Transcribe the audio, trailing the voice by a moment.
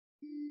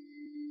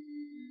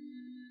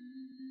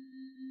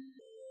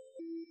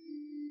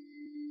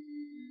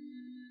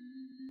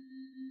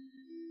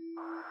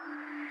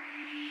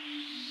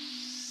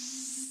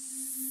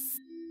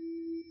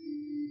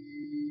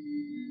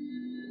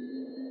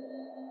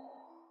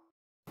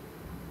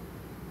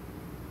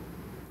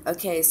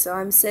Okay, so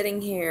I'm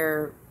sitting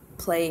here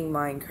playing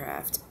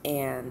Minecraft,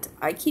 and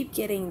I keep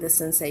getting the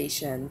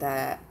sensation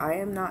that I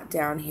am not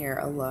down here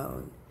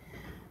alone.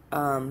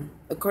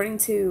 According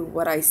to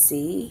what I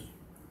see,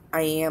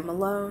 I am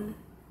alone,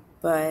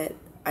 but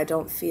I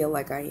don't feel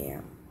like I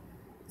am.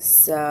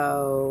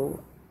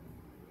 So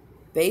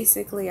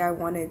basically, I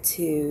wanted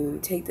to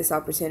take this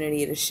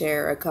opportunity to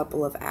share a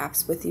couple of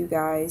apps with you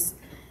guys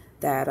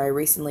that I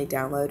recently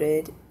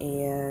downloaded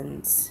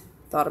and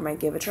thought I might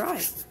give a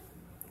try.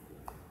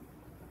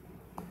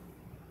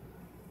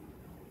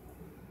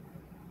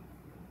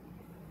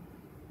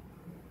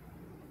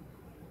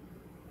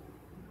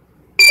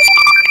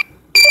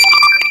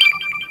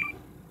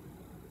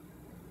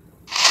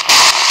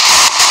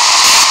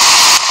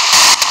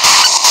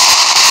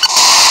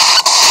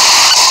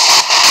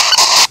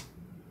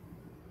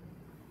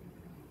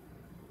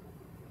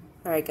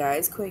 Alright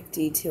guys, quick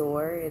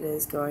detour. It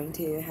is going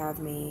to have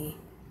me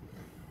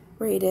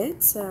rate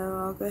it, so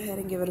I'll go ahead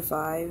and give it a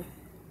 5.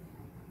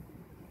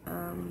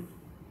 I'm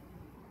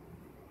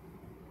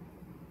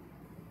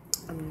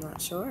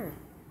not sure.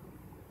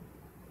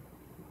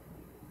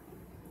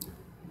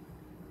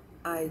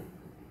 I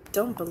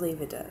don't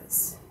believe it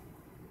does.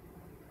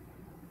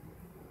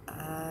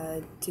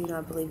 I do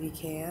not believe you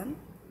can.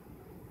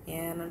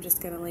 And I'm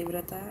just going to leave it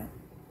at that.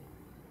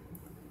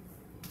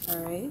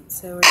 Alright,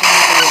 so we're going to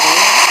make a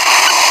review.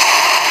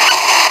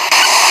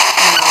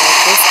 Now,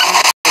 this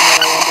app, from what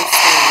I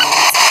understand,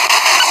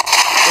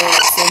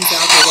 it sends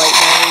out the white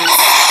noise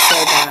so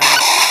that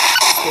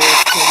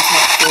spirits can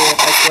talk to it,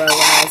 as well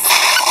as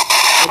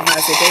it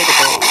has a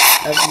database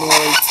of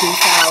nearly 2,000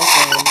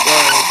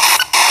 words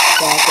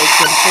that they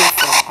can pull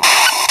from.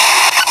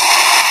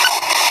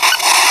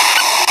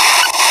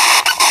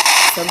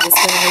 So I'm just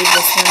going to leave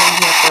this running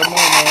here for a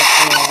moment,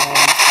 and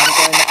I'm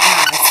going to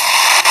ask,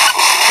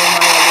 am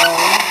I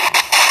alone?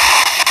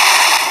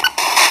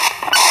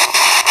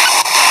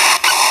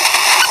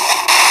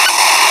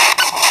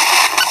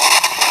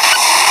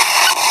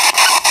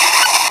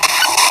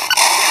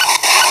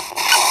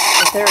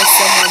 If there is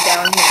someone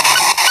down here,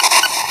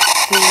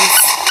 please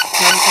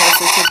come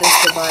closer to this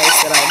device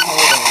that I'm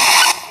holding.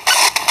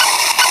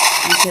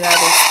 You can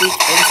either speak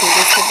into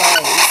this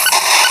device,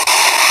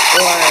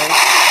 or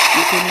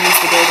you can use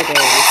the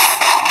database.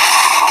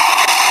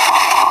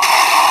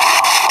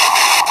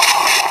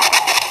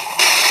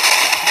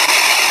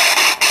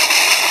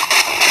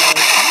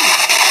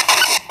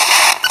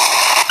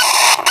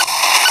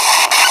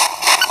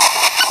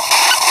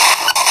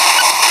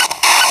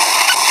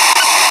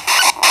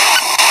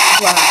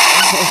 Wow.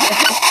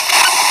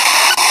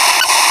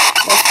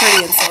 That's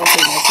pretty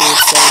insulting if you would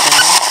say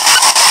that.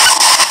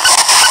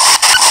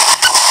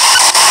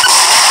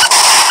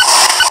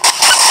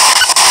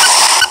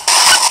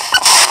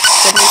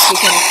 That makes me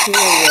kind of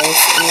curious,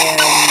 and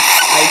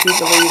I do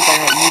believe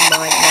that you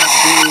might not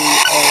be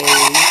a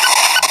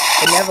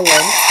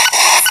benevolent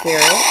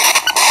spirit.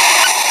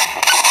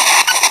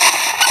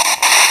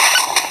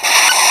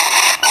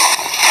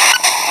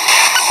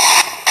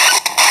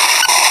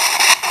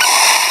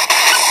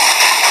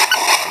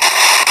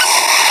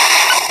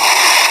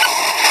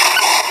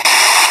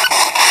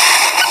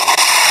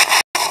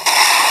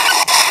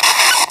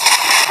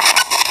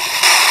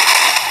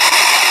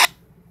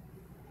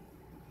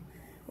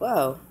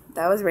 Whoa,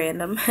 that was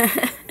random.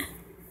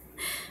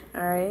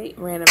 Alright,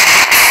 random.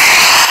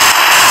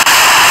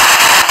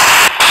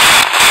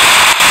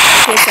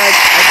 Okay, so I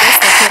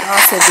guess that could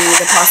also be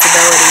the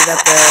possibility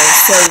that the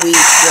 "so weak"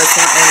 was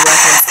not in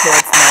reference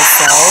towards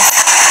myself,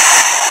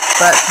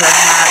 but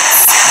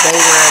perhaps they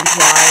were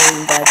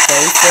implying that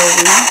they feel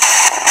weak.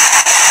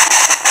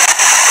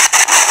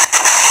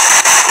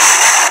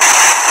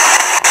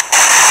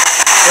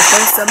 If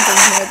there's something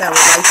here that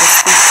would like to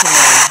speak to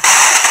me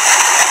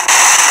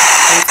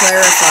and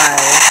clarify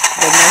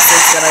the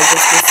message that I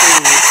just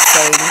received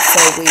saying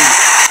 "so weak,"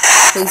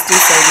 please do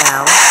so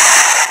now.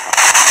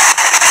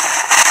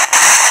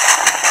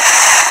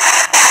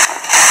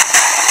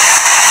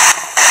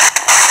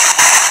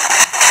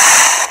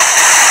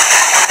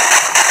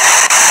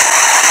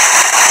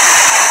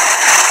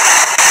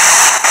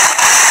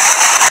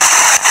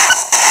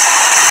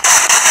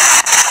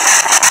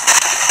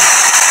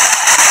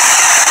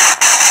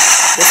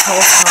 This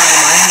whole time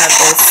I have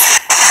this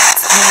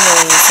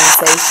tingling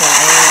sensation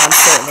only on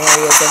certain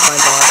areas of my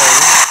body.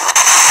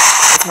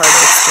 It's hard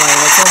to explain.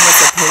 It's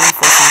almost a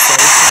painful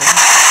sensation.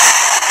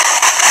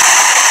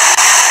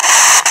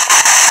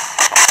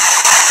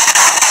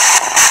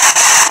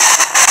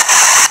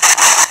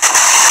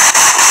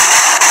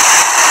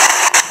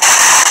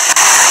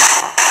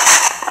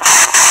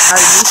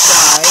 Are you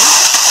shy?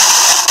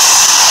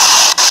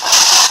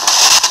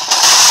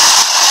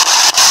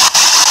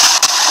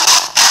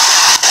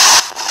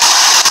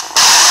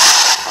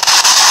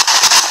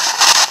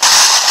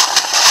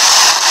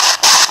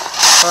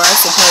 Or I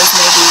suppose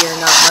maybe you're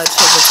not much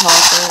of a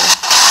talker.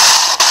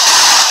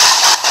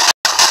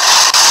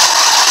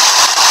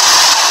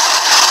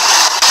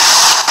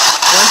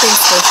 One thing's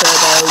for sure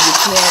though, you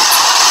can't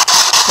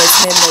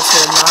pretend that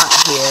you're not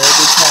here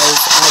because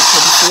I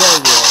can feel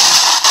you.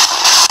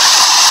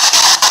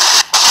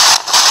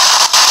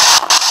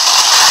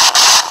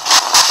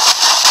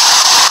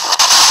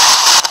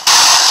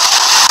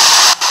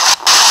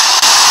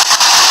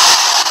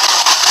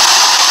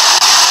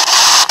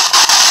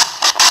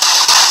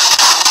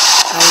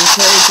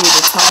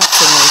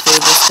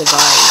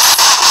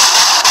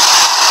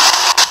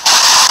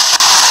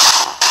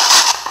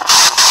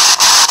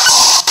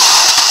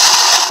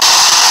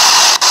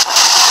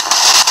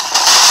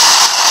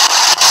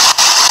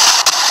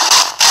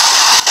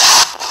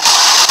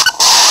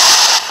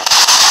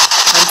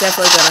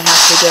 definitely going to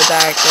have to go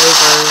back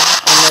over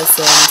and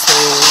listen to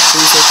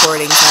these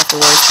recordings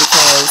afterwards,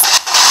 because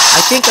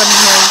I think I'm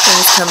hearing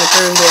things coming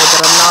through here,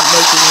 but I'm not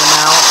making them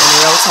out in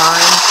real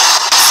time.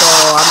 So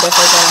I'm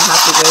definitely going to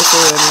have to go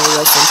through and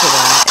re-listen to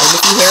that. And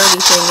if you hear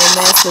anything in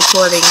this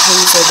recording,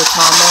 please leave a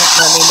comment,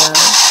 let me know.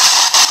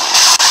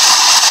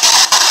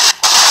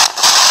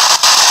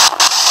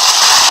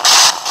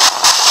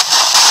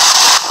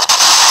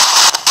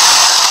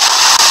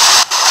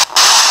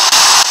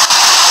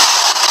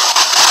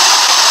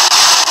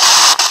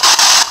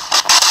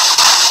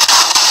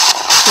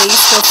 Please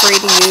feel free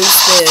to use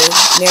the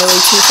nearly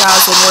 2,000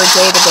 word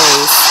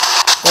database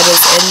that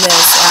is in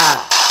this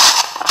app.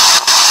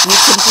 You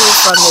can pull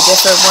from the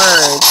different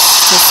words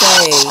to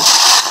say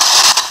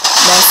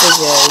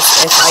messages.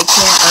 If I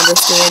can't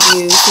understand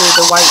you through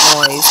the white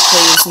noise,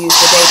 please use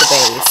the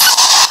database.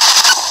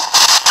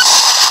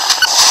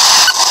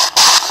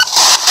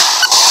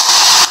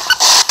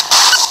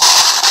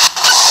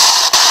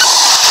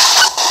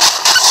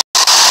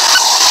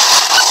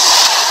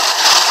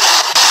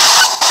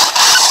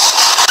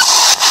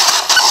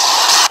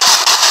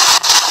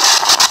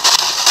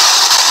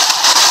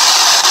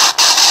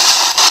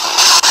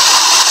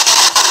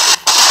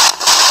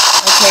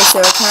 Okay,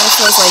 so it kind of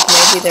feels like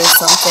maybe there's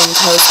something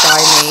close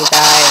by me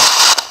that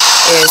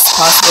is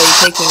possibly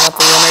picking up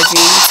the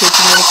energy to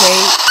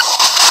communicate.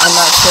 I'm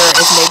not sure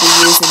if maybe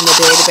using the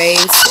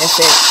database, if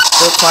it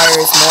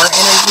requires more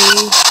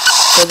energy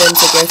for them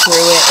to go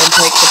through it and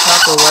pick the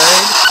proper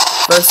word,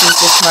 versus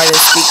just try to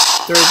speak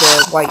through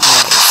the white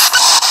noise.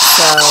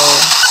 So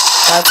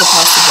that's a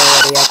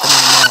possibility at the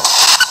moment.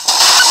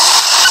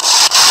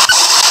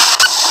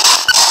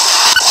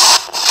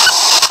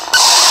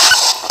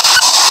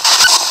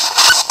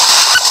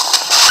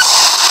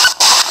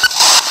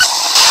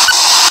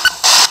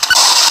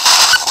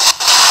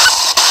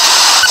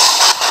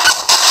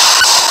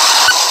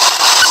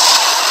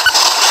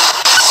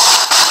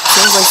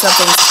 Seems like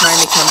something's trying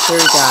to come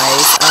through,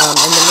 guys.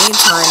 In the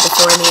meantime,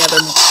 before any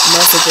other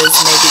messages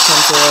maybe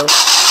come through,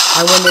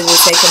 I wanted to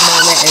take a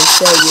moment and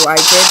show you. I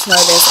did try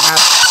this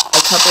app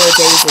a couple of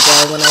days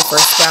ago when I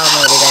first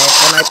downloaded it,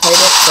 and I played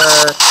it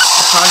for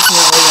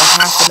approximately a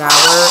half an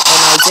hour,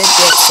 and I did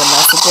get some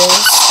messages.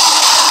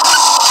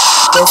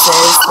 This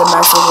is the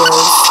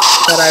messages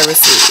that I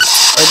received,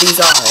 or these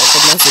are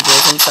the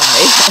messages, I'm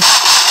sorry.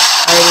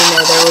 I already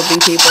know there will be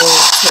people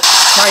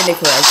trying to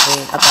correct me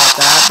about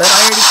that, but I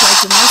already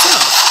corrected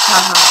myself.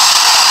 Haha.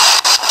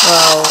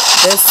 Well,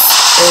 this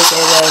is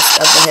a list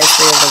of the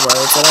history of the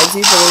words, and I do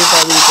believe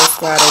that we just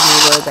got a new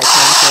word that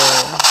came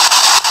through.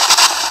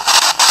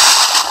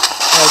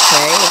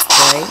 Okay, it's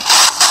blank.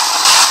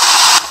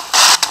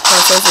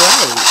 That says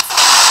right.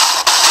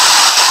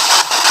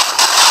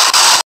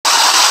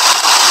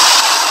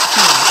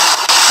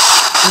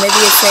 Maybe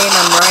it's saying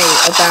I'm right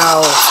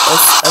about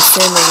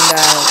assuming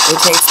that it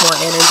takes more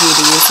energy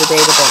to use the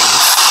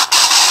database.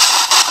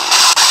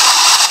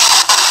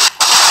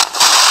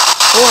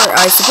 Or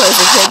I suppose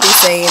it could be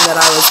saying that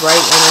I was right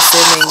in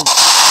assuming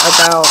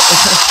about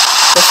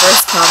the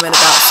first comment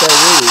about so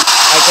weak.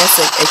 I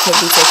guess it could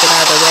be taken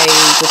either way,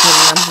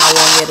 depending on how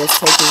long it is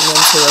taking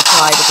them to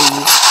reply to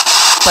these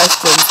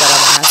questions that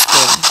I'm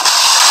asking.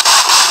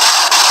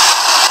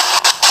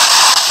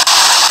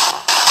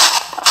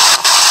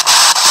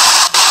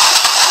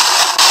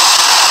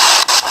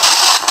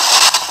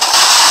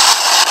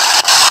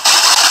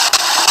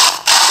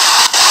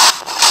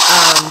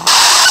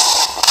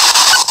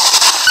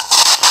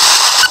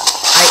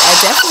 I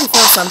definitely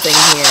feel something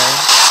here,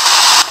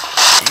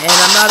 and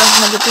I'm not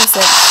 100%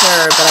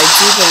 sure, but I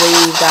do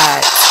believe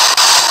that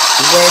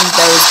when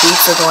those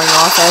beats are going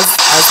off as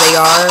they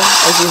are,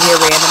 as you hear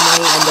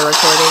randomly in the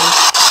recording,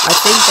 I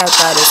think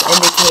that is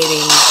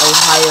indicating a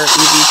higher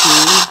EVP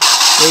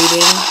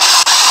reading,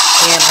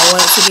 and I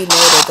want it to be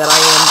noted that I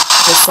am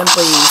just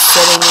simply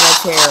sitting in a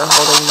chair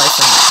holding my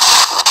phone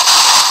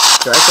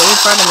directly in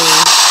front of me,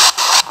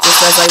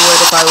 just as I would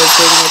if I was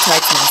reading a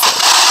text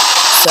message.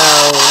 So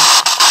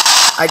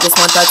I just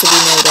want that to be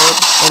noted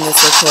in this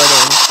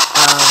recording,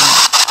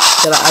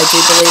 that I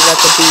do believe that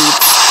the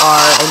beats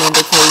are an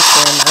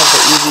indication of the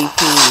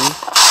EVP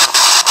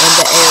in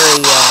the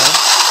area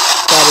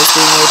that is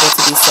being able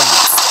to be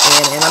sensed.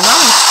 And I'm not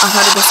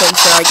 100%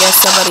 sure. I guess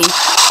somebody,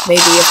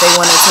 maybe if they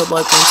wanted to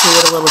look into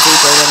it a little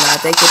deeper than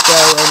that, they could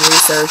go and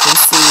research and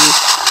see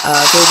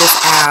through this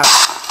app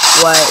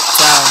what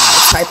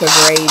type of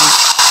range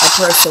a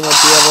person would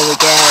be able to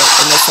get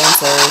in the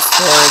sensors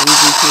for an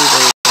EVP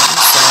reading.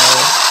 So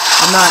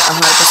I'm not 100%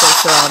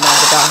 sure on that,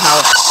 about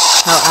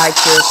how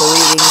accurate the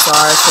readings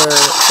are for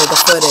the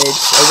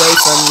footage away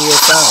from your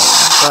phone,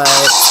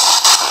 but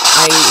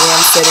I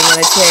am sitting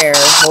in a chair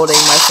holding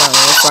my phone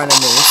in front of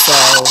me, so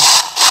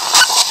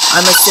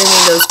I'm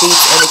assuming those beats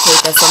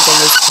indicate that something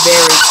is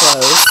very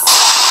close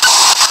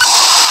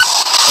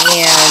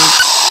and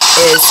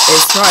is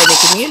trying to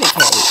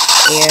communicate,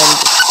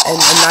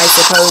 and I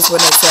suppose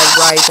when it said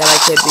right, that I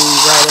could be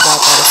right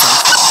about that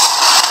assumption.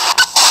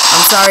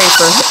 I'm sorry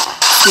for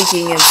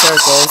speaking in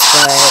circles,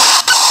 but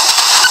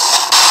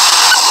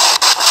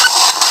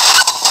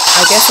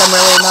I guess I'm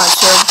really not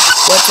sure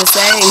what to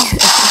say.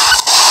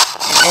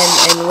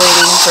 and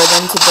waiting for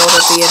them to build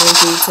up the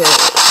energy to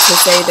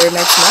say their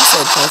next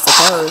message, I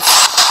suppose.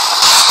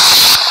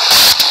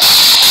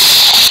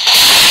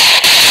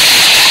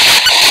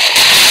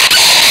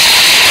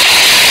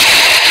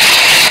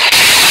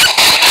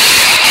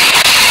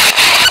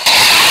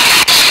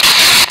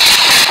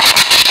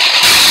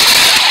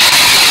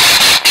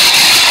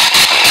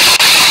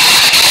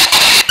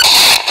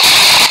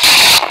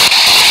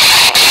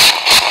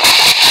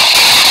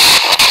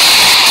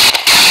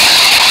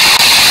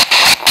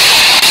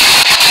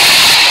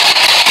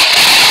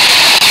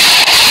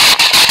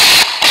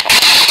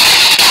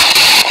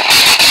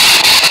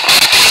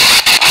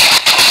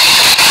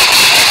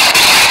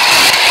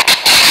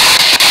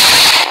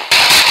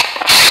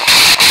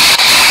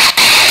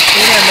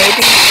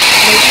 Maybe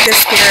the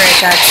spirit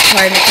that's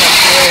trying to come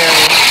through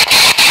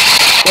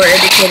were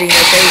indicating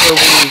that they were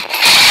weak.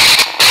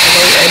 And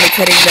they were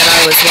indicating that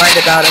I was right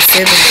about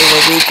assuming they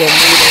were weak and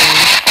needing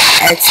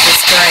extra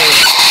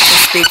strength to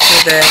speak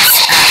through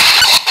this act.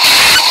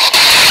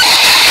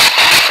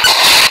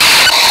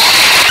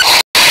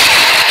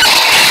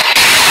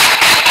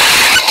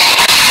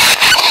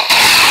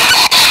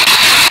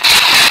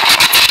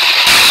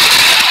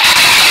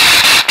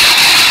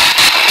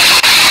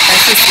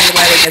 That's just me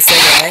lighting a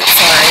cigarette,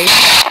 sorry.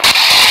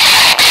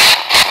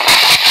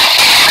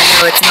 I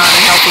know it's not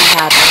a healthy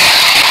habit.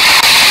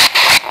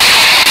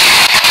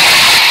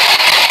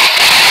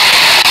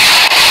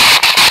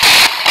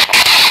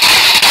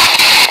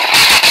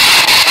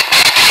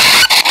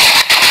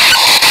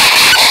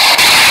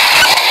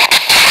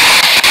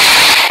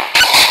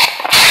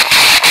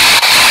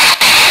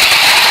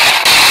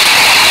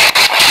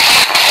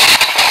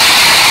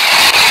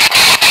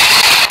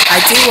 I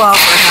do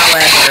offer,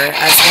 however,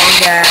 as long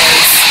as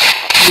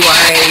you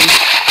are a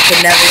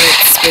benevolent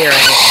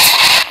spirit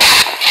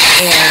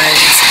and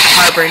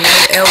harbor no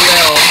ill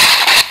will,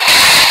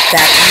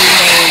 that you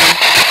may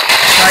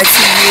try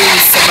to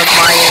use some of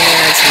my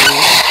energy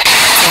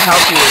to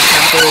help you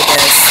come through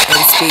this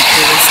and speak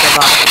through this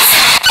device.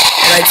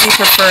 But I do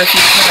prefer, if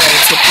you could,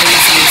 to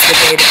please use the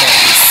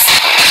database.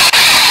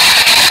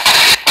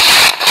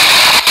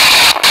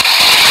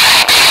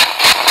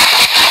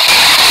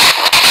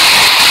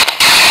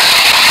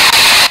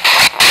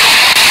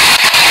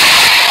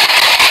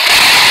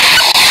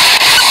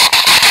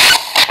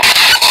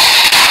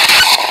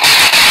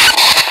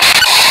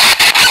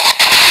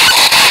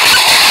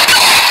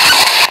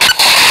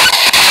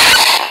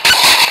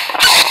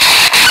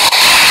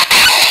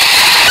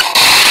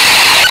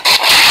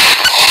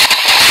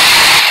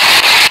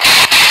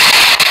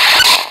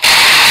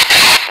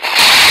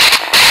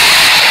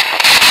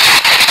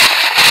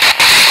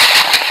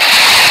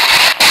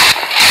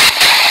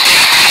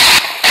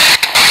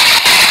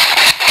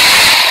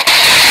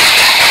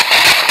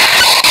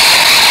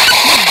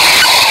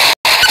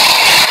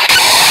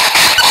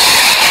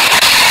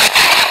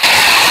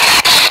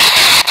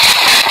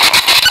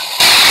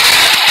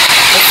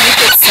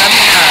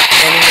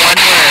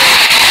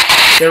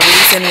 The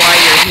reason why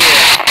you're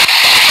here.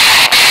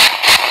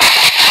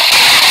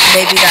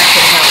 Maybe that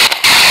can help.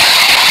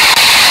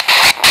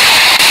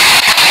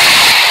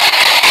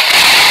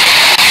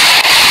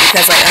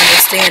 Because I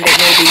understand it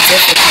may be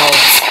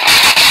difficult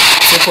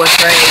to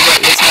portray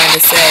what you're trying to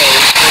say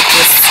with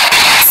just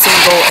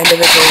single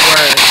individual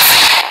words.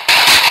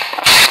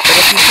 But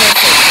if you can't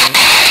take me,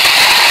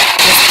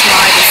 just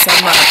try to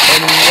sum up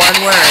in one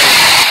word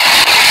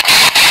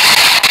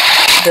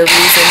the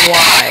reason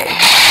why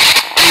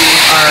you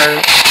are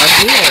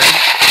here.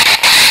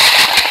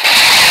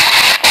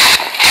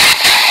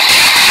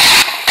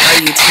 Are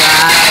you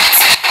trapped?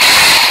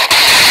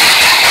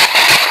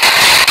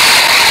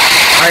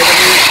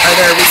 Are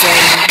there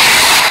reasons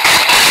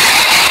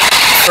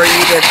for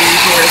you to be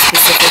here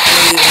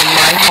specifically in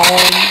my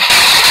home?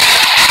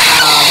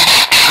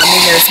 I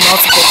mean, there's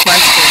multiple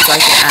questions I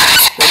can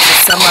ask, but to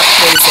sum up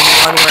please in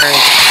one word.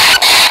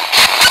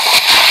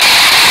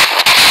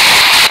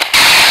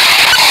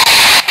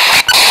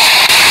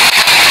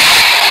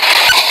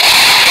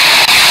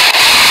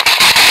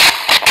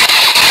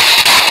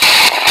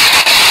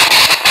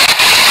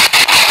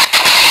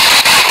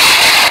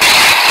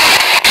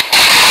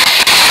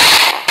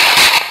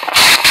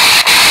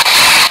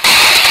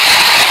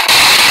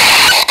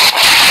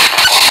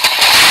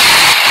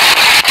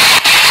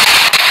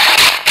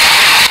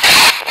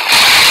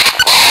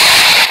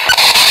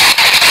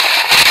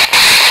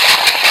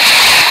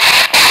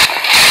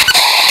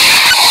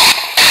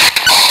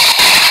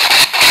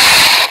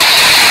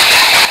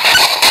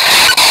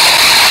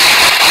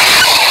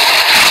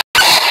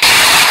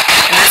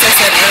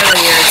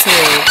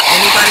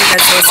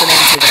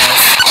 Listening to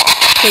this,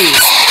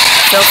 please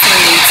feel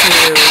free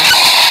to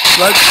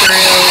look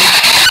through,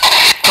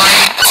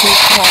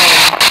 fine-tooth-comb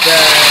the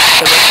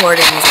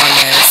recordings on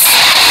this,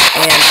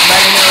 and let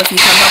me know if you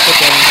come up with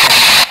anything.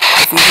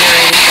 If you hear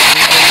anything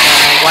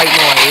in white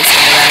noise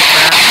in the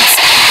background.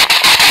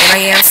 And I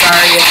am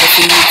sorry if the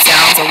feed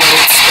sounds a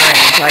little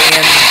strange. I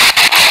am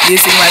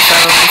using my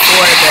phone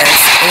for this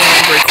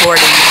and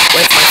recording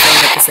with my phone.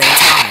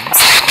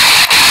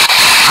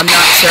 I'm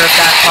not sure if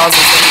that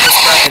causes any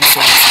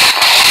discrepancies.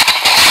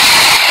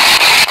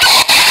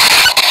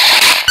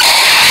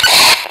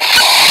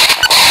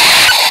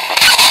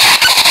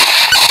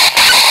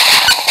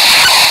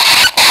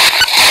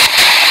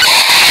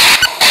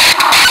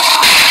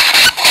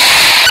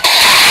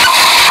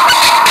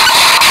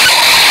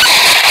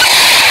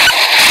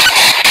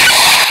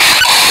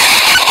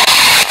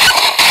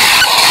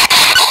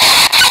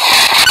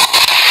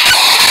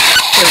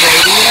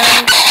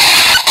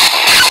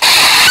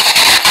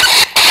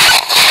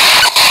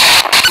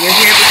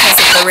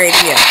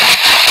 Radio.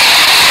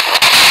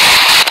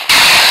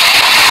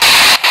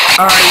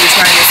 Or are you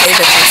trying to say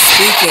that you're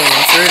speaking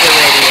through the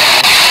radio,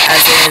 as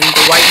in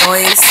the white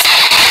noise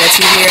that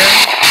you hear?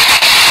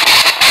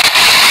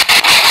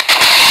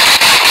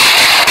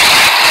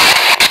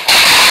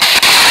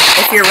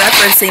 If you're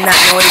referencing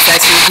that noise that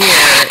you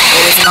hear,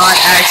 it is not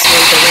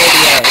actually the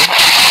radio.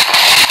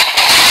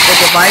 The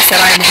device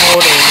that I'm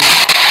holding,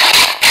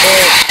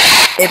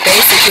 it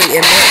basically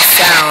emits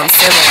sound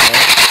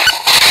similar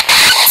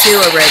to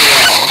a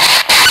radio,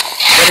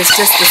 but it's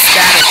just the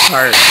static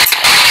part.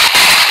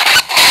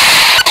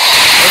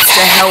 It's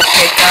to help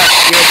pick up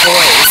your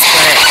voice,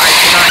 but I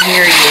cannot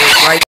hear you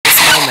right this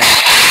moment.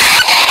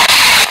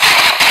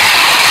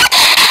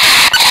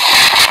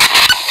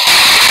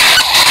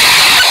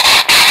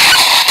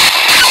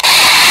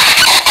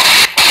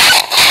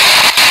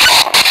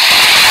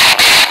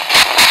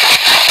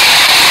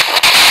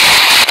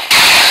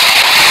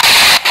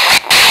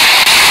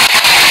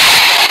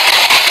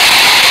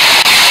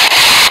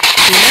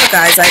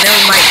 Guys, I know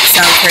it might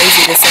sound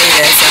crazy to say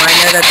this, and I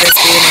know that this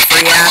being a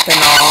free app and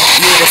all,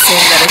 you would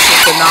assume that it's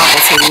just a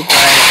novelty,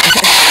 but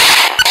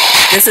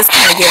this is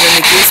kind of giving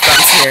me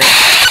goosebumps here.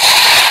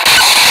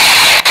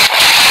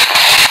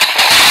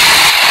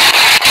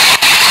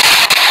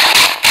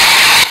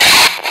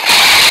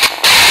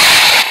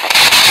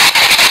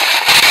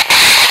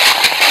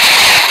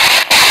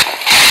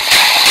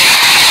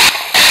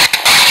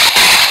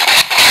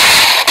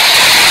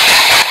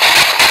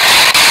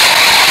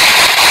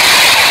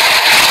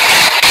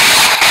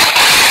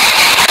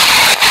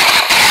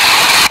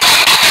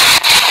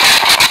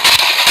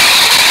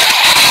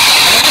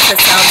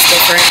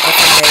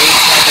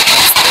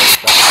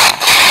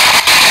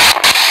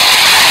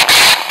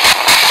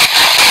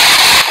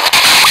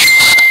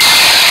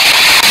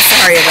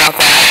 Sorry about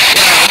that.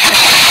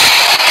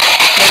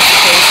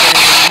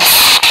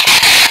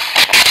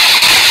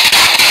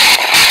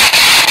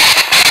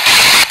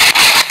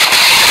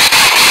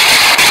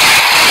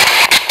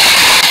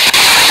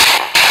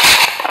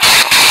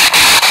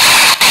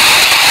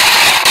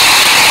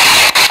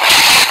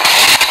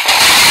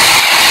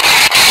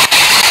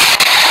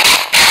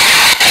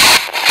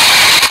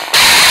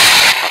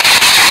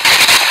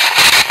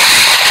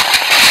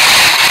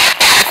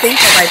 I think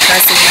that by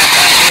pressing that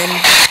button,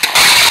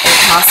 it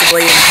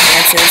possibly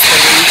enhances the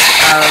reach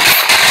of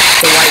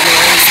the white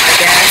noise, I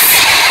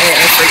guess, and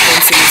the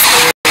frequencies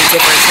through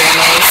different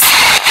channels.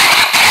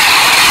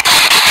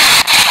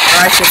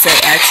 Or I should say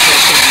extra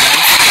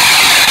channels.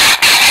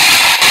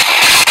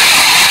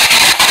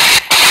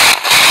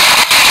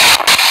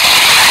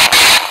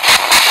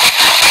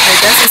 There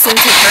doesn't seem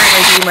to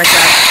currently be much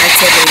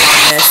activity on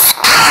this.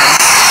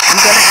 I'm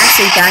going to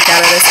actually back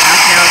out of this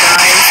app now,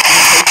 guys,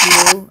 and take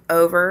you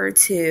over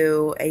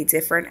to a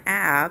different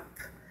app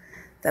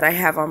that I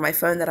have on my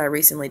phone that I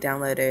recently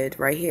downloaded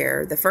right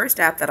here. The first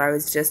app that I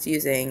was just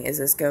using is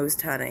this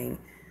ghost hunting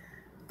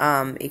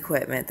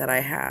equipment that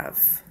I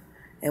have,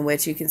 in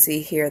which you can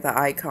see here the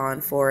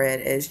icon for it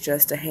is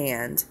just a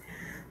hand.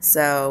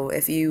 So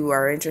if you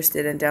are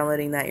interested in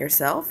downloading that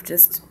yourself,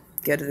 just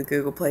go to the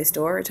Google Play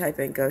Store, type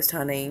in ghost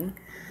hunting,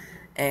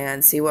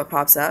 and see what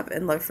pops up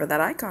and look for that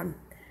icon.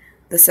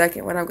 The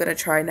second one I'm going to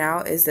try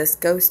now is this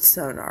ghost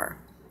sonar.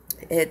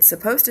 It's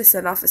supposed to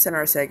send off a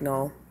sonar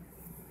signal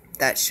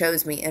that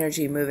shows me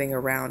energy moving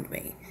around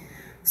me.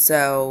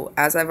 So,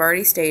 as I've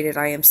already stated,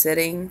 I am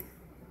sitting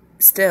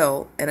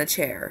still in a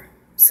chair.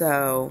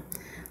 So,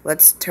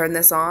 let's turn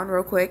this on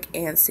real quick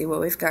and see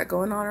what we've got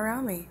going on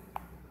around me.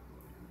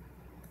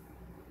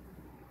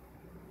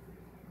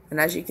 And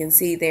as you can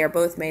see, they are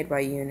both made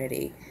by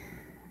Unity.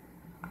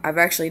 I've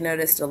actually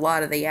noticed a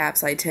lot of the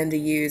apps I tend to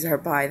use are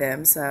by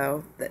them,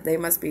 so they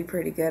must be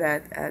pretty good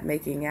at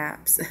making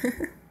apps.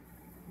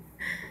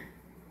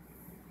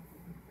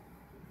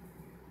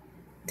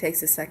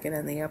 Takes a second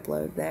in the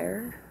upload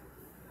there.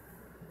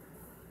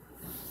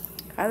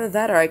 Either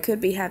that or I could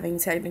be having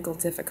technical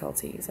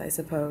difficulties, I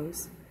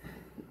suppose.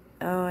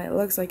 Oh, it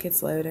looks like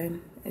it's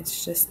loading.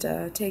 It's just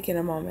taking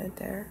a moment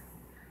there.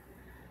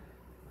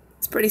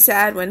 It's pretty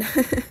sad when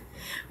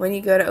when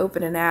you go to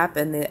open an app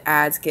and the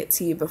ads get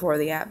to you before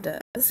the app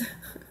does.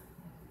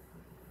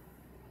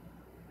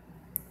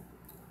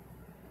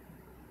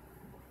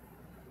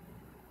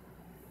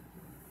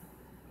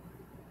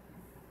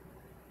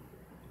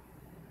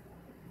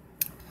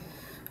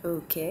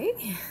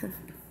 Okay.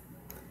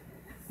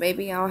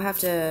 Maybe I'll have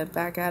to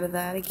back out of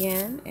that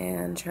again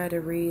and try to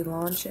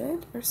relaunch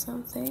it or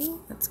something.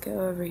 Let's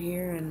go over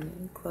here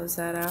and close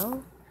that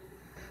out.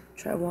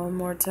 Try one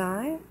more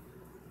time.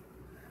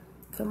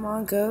 Come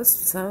on,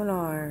 ghost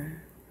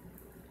sonar.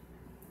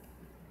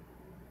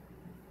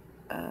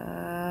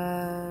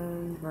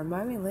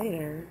 Remind me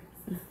later.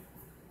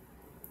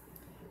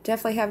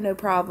 Definitely have no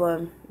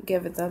problem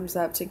giving thumbs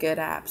up to good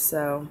apps,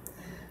 so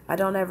I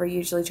don't ever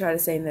usually try to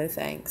say no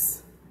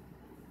thanks.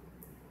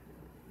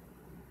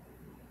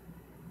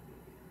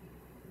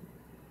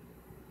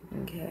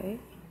 Okay.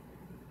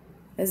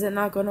 Is it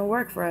not going to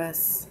work for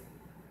us?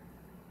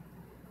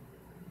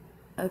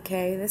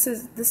 Okay, this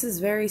is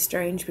very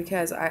strange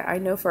because I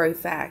know for a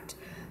fact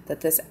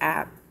that this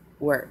app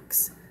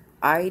works.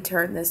 I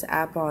turned this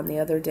app on the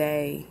other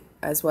day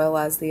as well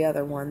as the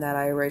other one that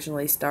I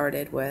originally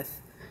started with,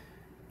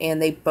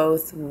 and they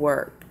both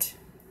worked.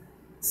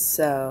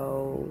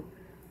 So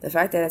the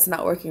fact that it's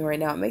not working right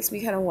now, it makes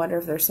me kind of wonder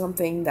if there's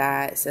something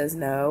that says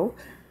no,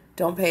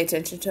 don't pay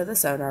attention to the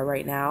sonar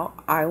right now.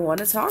 I want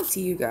to talk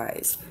to you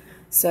guys.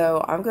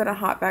 So I'm going to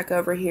hop back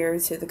over here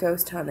to the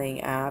ghost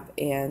hunting app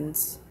and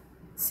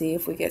see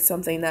if we get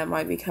something that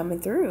might be coming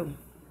through.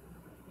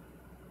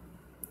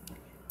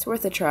 It's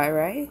worth a try,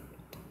 right?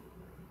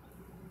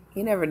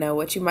 You never know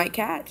what you might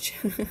catch.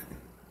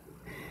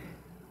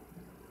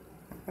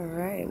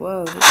 Alright,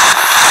 whoa. Well,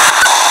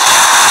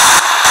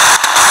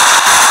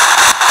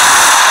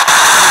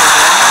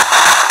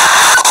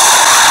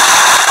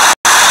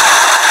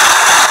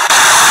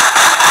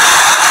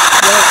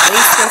 at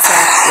least this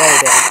app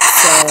loaded.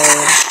 So,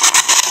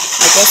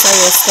 I guess I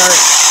will start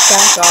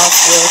back off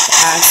with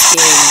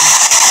asking,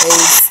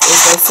 is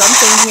there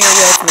something here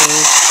with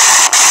me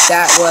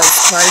that was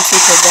trying to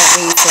prevent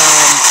me from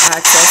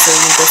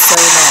accessing the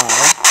sonar,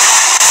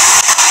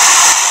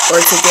 or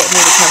to get me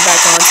to come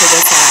back onto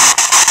this app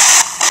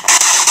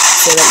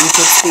so that you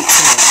could speak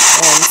to me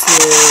and to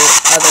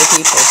other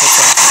people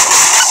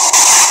potentially?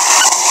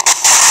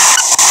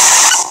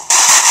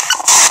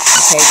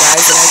 Okay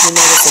guys, and as you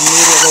notice,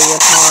 immediately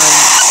upon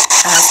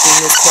asking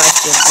this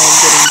question, I am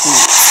getting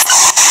deep.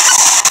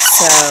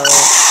 So,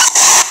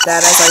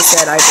 that, as I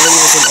said, I believe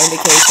is an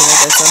indication that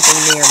there's something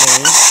near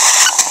me.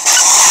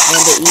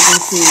 And the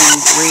EVP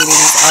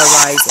readings are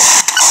rising.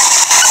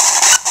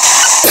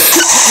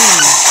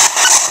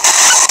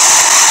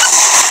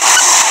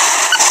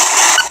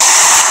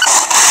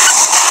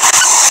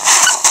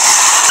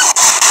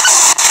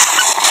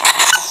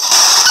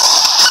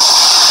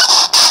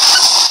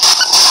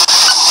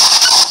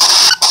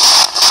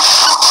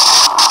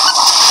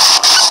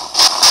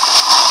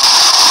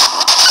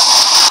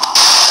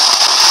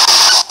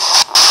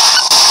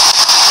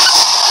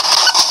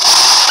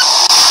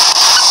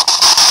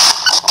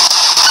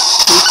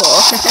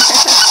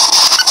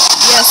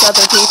 Yes,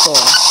 other people.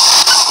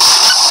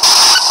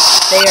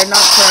 They are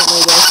not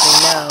currently listening,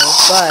 no,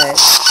 but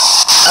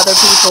other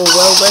people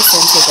will listen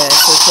to this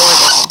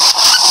recording.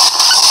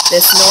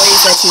 This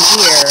noise that you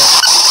hear,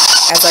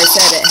 as I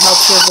said, it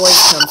helps your voice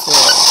come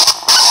through.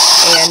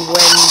 And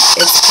when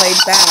it's played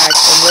back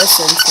and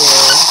listened to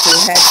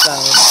through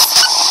headphones,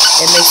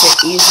 it makes it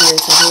easier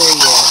to hear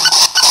you.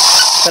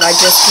 But I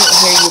just can't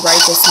hear you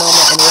right this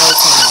moment in real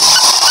time.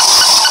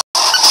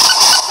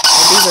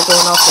 And these are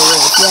going off the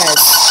roof,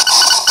 yes.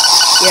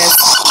 Yes,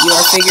 you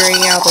are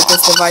figuring out that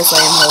this device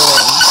I am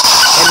holding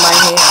in my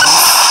hands.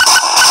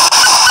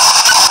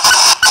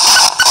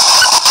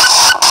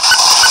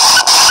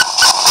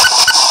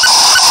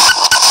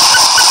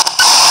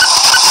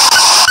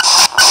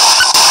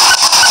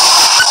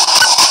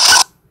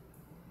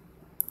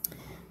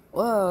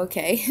 Whoa,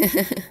 okay.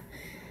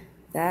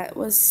 That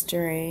was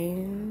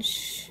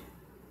strange.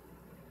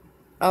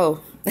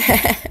 Oh.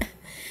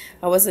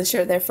 I wasn't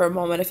sure there for a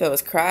moment if it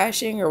was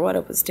crashing or what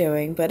it was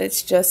doing, but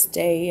it's just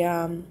a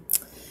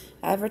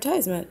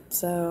advertisement,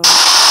 so.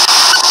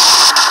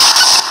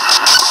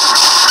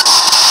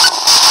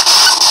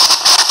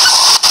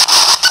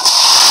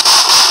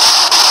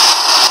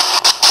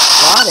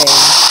 Rotting.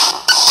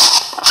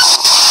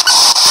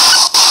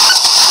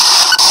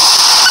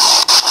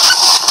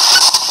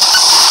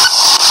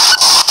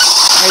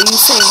 Are you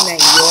saying that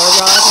you're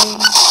rotting?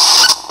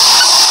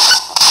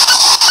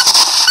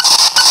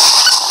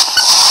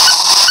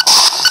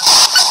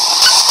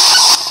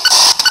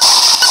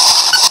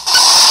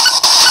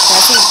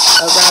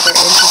 A rather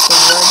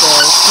interesting word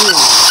there, too.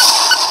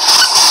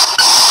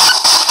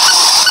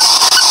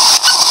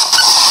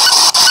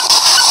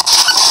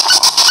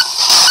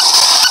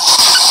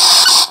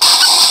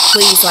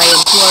 Please, I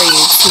implore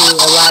you to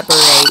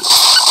elaborate.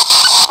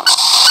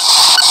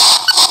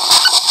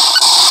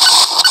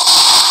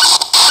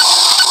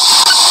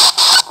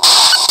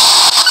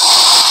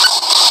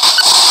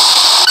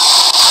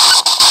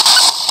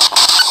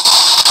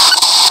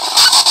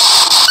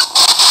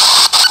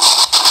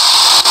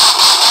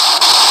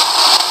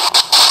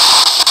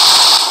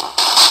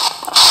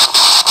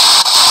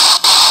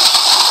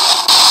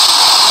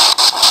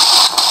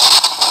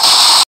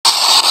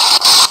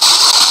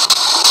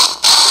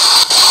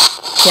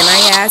 Can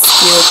I ask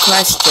you a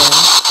question?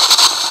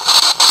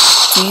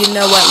 Do you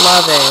know what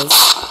love is?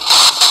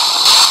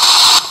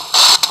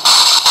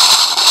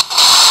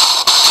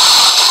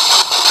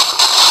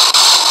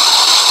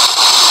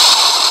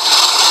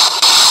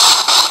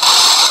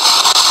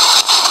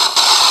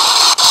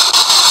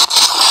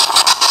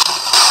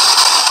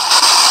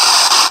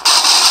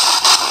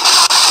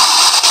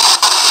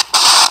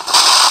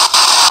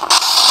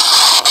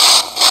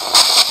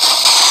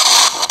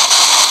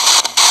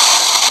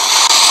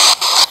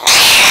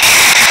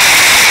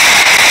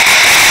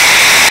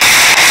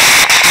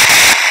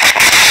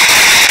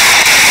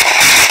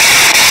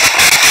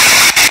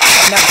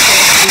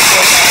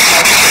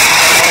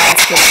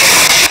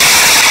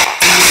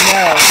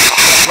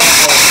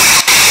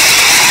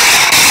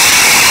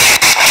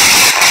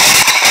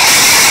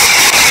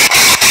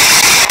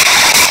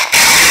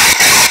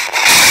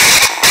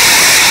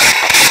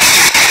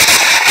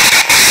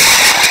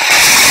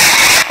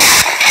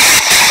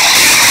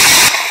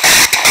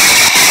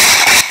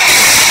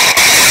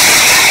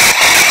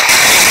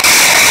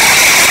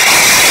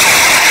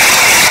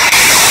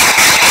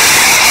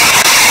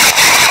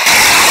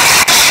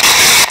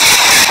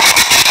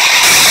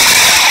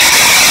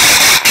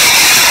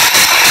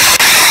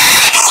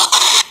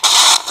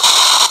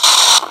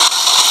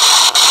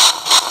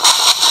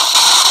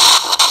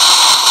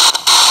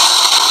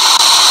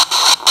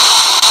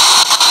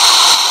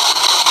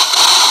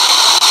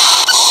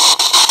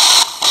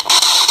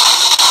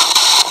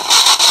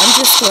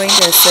 going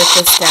to sit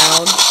this down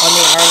on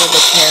the arm of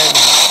the chair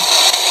now.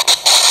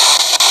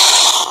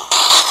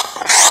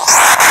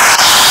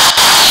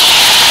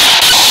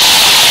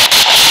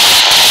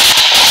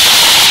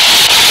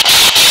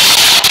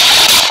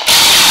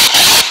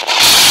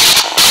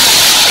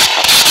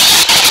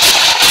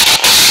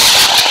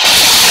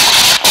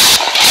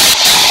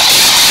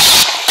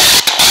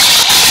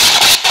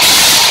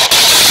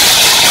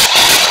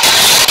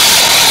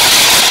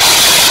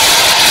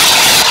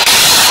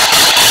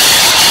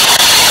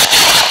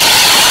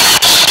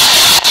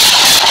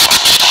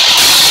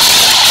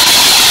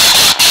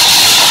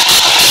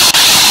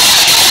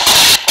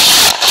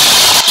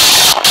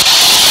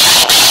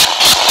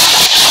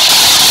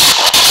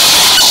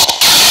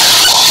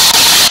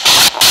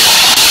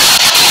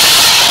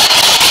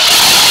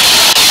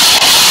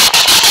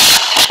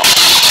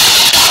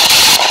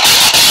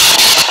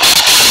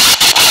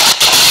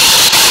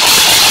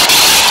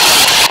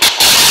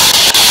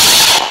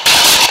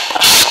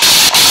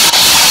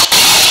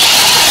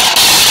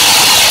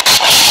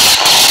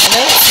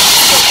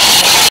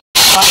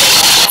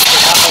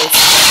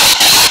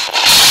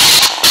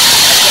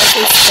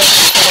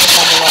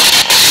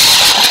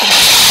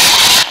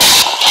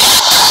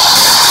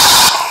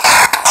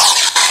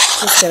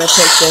 Just gonna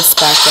pick this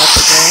back up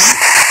again.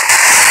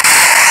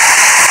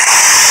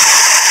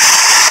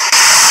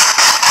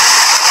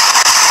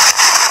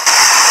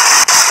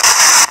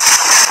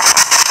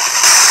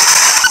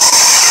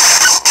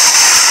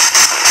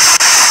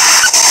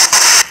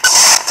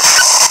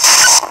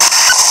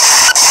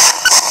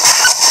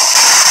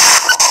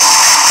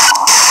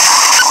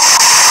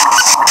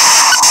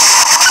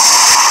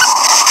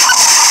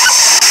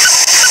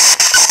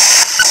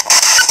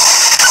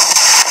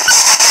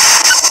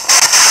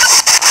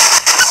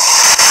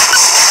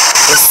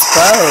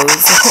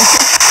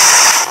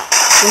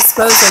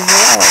 Dispose of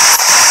what?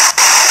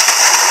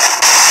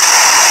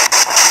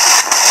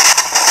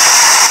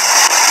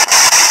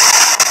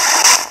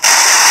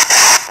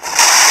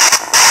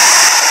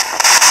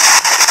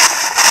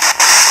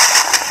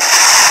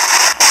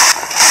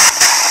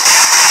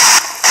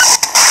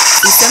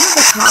 See, some of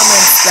the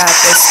comments that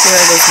the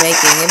spirit is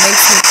making, it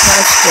makes me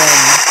question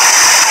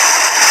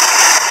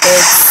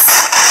its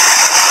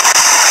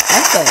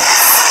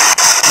ethics.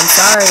 I'm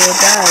sorry, it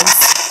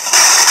does.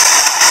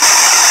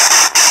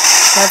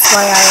 That's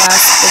why I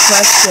asked the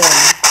question,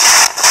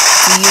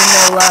 do you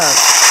know love?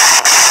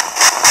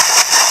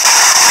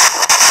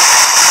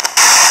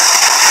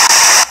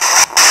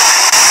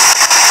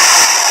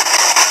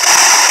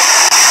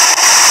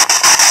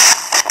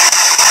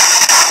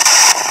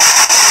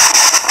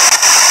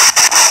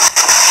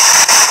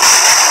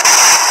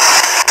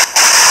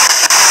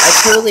 I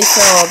truly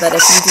feel that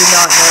if you do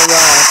not know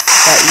love,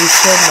 that you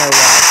should know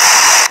love.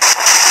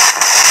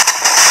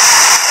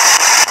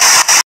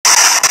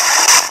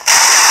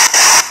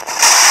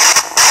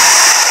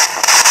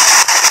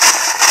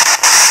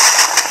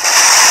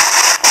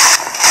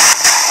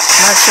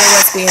 Not sure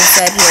what's being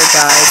said here,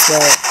 guys,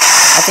 but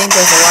I think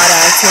there's a lot of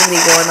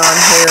activity going on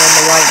here in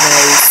the white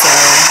noise, so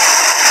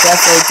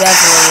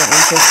definitely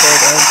interested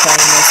in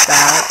playing this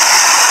back,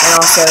 and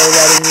also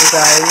letting you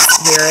guys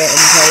hear it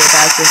and play it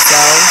back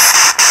yourselves,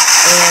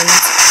 and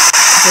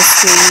just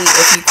see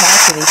if you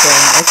catch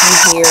anything, if you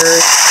hear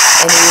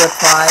any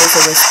replies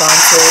or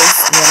responses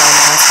when I'm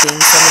asking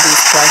some of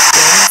these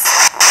questions.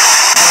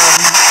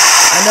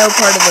 I know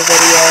part of the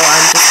video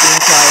I'm just being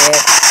quiet.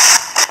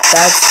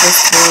 That's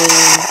just me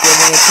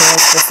giving a chance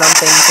for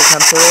something to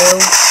come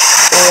through,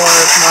 or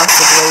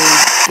possibly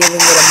giving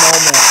it a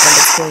moment in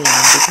between,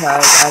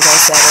 because, as I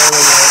said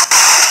earlier,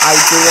 I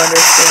do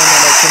understand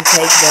that it can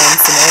take them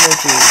some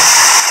energy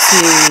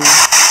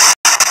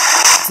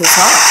to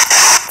talk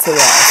to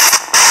us,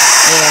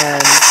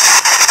 and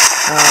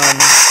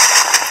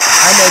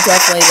I know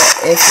definitely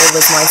that if it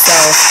was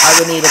myself, I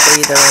would need a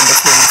breather in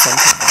between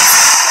sometimes,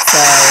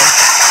 so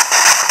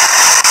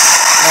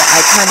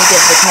I kind of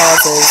give the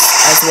causes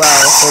as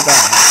well for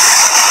that.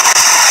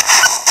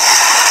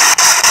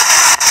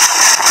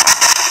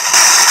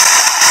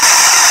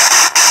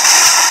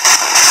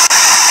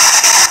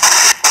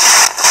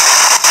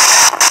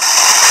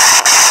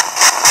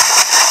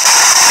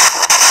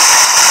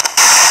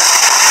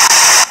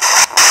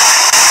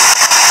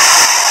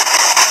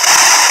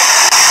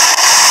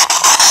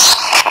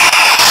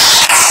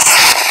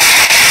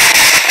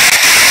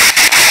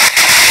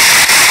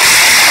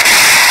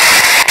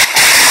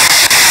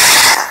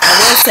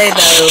 Say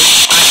though,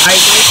 I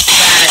wish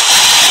that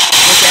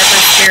whichever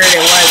spirit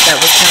it was that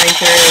was coming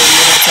through,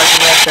 talking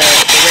about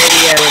the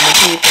radio and the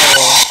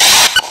people,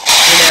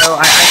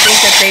 I think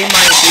that they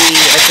might be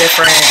a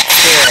different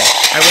spirit.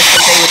 I wish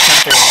that they would come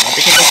through,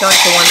 because I feel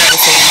like the one that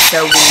was saying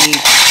so weak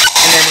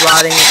and then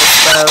rotting and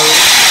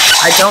exposed,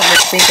 I don't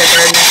think that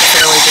they're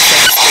necessarily the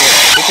same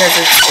spirit, because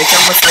it's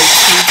almost like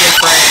two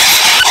different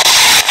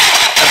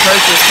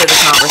approaches to the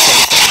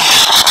conversation.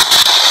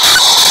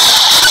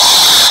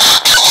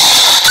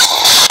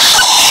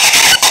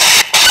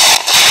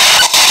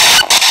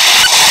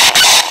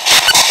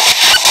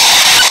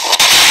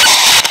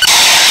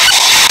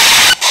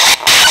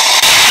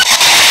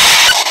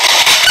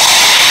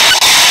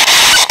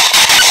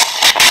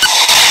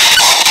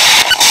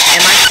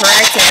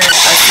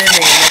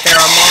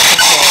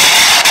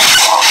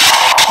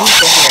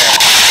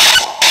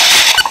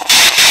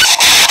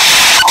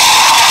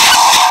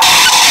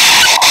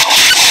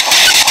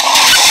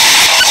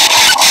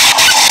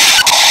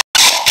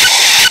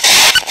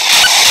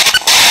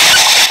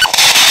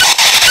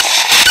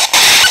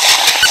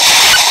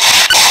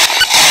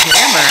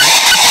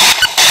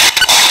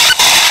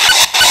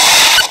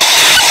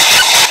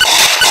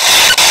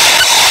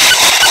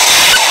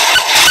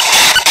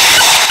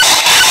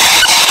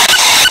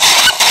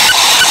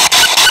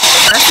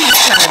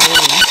 kind of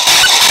mean.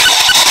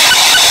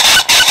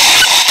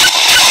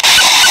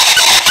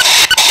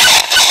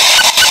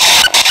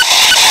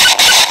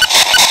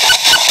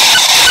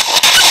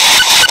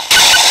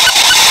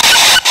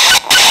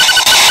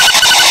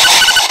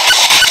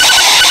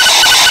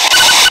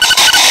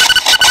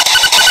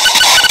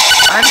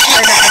 I'm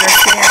trying to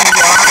understand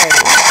why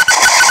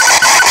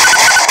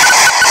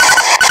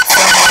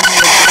someone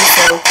would be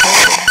so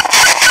cool.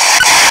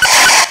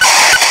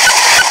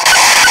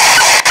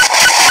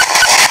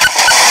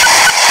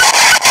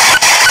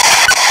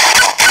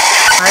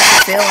 I have a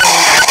feeling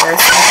that there's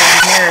something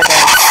here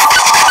that's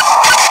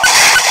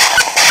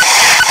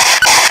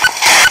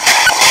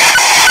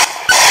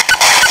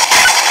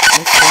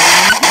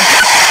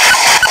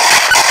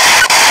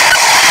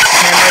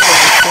hammer the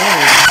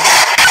machine.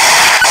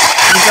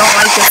 You don't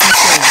like this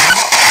machine.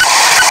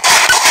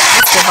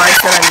 This device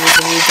that I'm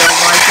using, you don't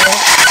like it?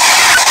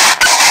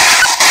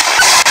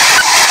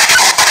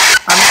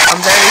 I'm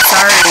very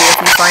sorry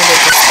if you find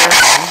it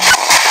disturbing.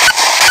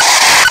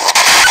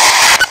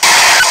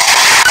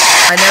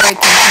 I know it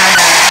can kind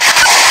of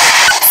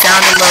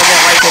sound a little bit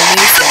like a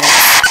nuisance,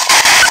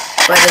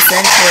 but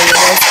essentially it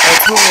is a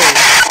tool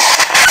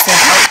to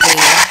help me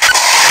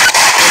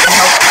and to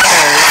help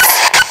others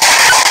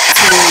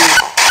to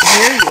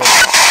hear you.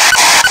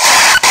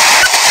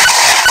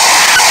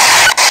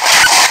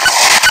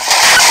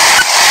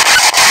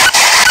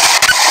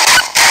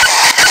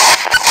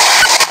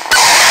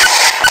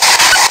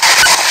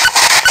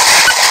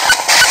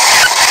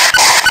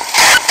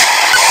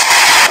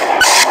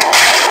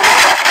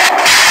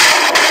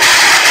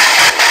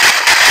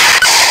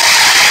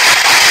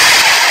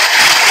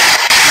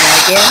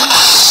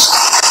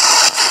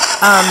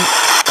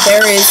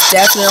 There is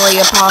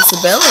definitely a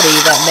possibility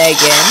that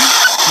Megan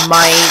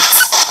might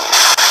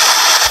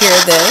hear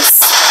this.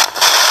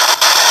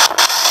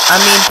 I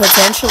mean,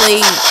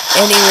 potentially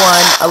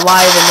anyone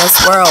alive in this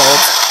world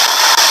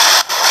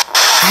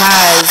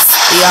has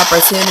the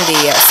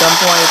opportunity at some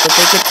point that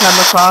they could come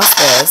across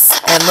this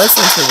and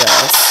listen to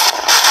this.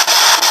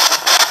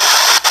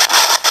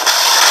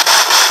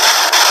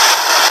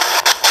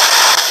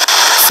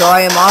 So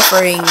I am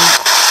offering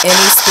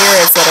any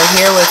spirits that are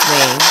here with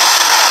me,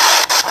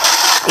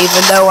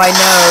 even though I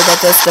know that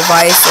this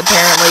device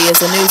apparently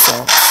is a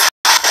nuisance,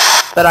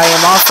 but I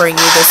am offering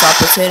you this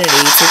opportunity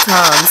to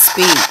come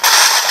speak.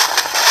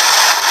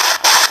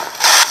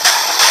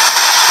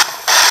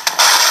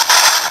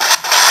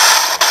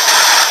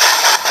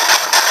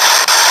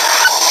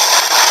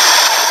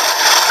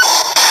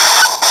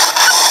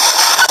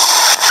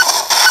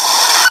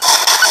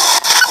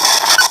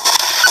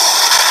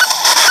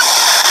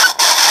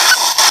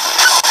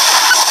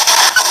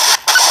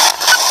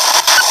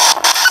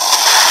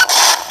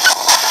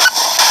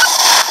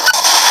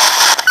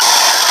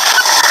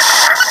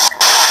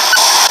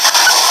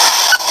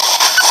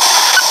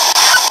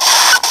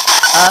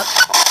 Up.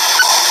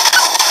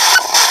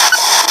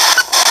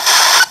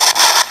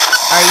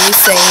 Are you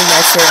saying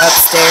that you're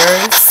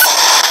upstairs,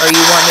 or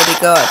you want me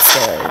to go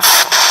upstairs?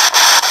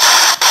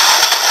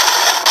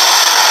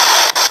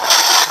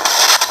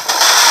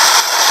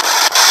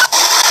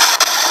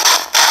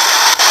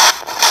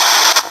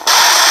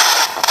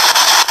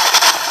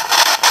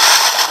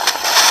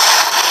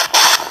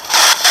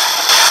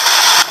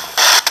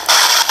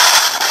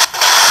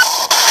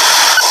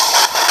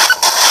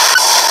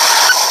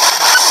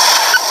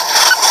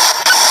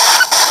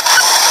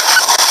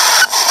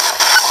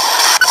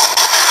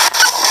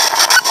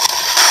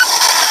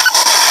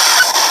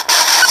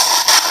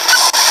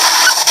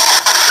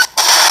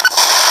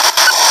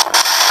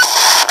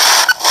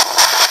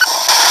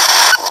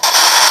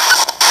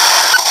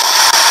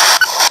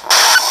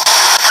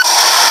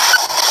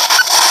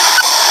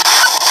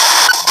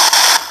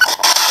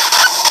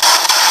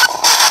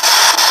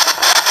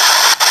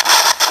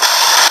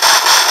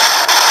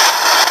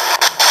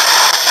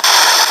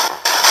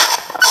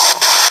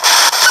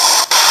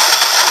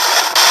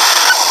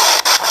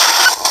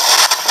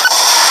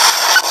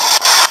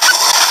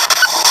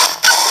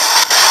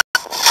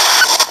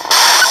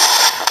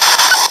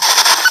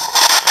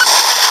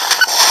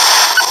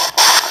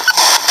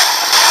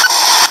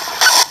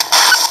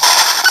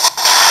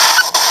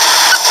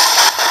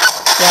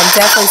 Yeah, I'm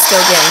definitely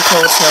still getting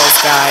cold chills,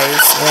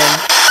 guys,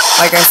 and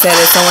like I said,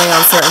 it's only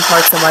on certain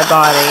parts of my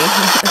body.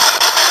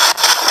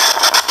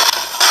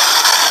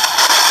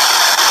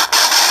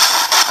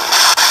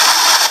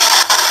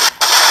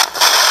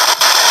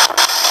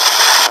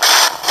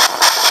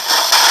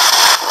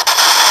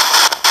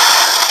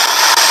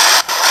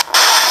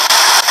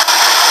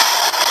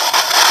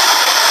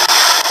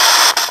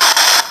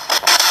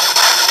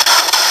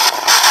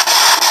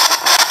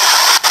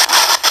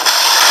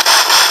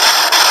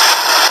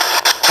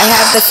 I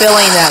have the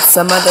feeling that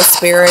some of the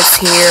spirits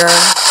here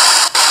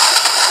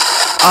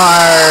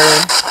are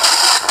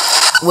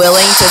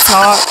willing to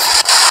talk,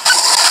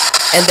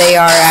 and they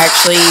are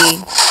actually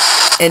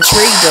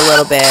intrigued a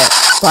little bit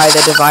by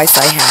the device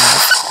I have.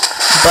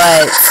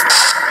 But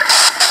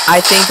I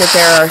think that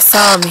there are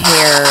some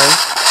here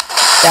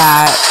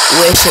that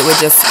wish it would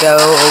just go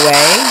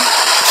away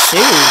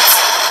shoot.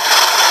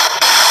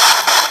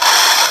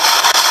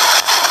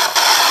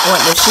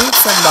 Wanting to shoot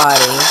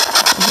somebody.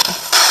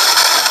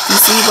 You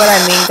see what I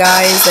mean,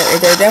 guys?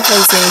 There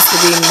definitely seems to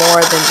be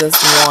more than just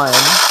one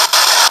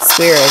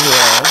spirit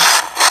here.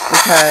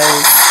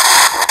 Because,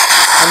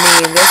 I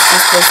mean, this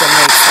just doesn't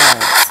make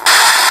sense.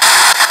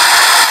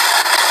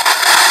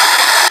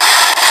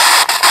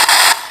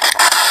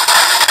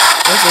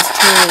 This just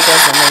truly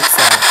doesn't make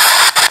sense.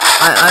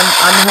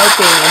 I'm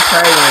hoping and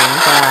praying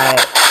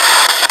that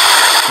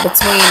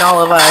between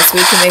all of us,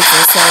 we can make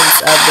some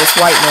sense of this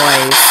white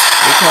noise,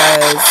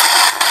 because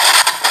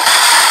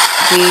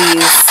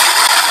these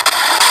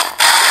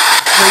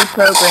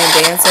pre-programmed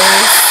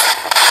dancers,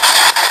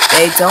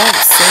 they don't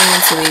seem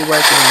to be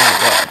working that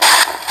good.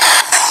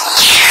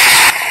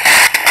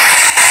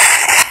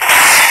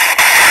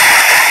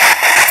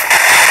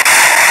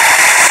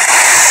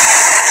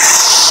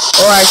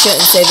 Or I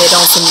shouldn't say they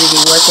don't seem to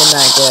be working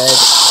that good.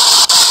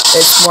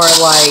 It's more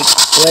like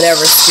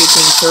whatever's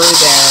speaking through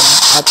them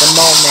at the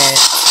moment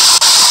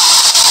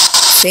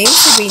seems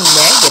to be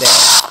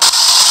negative.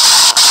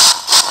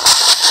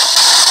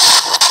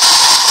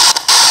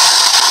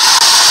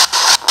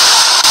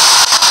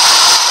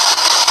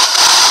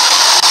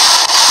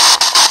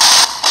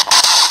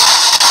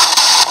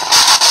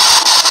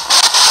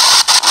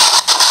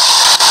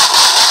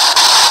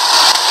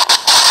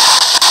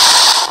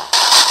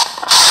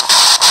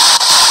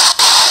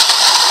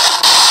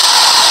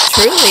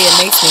 Truly, it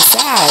makes me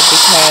sad,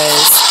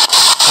 because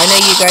I know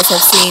you guys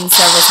have seen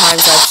several times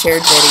I've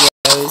shared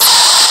videos,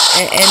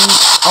 and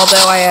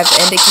although I have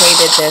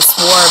indicated this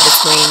war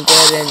between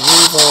good and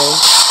evil,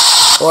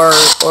 or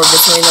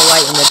between the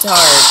light and the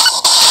dark,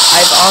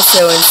 I've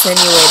also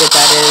insinuated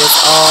that it is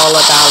all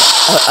about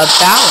a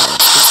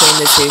balance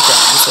between the two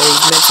things.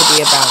 There's meant to be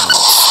a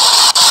balance.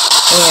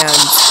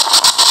 And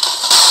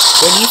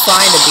when you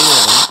find a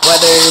being,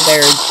 whether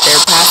they're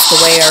passed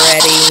away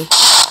already,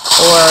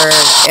 or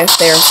if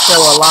they're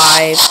still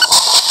alive,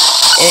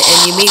 and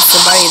you meet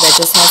somebody that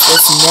just has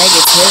this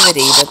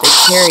negativity that they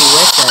carry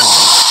with them,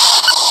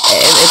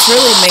 it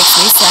truly makes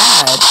me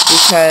sad,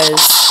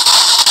 because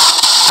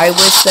I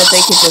wish that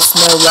they could just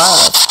know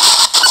love,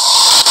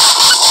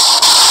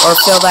 or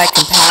feel that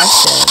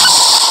compassion,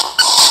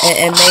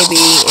 and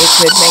maybe it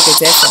could make a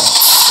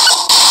difference.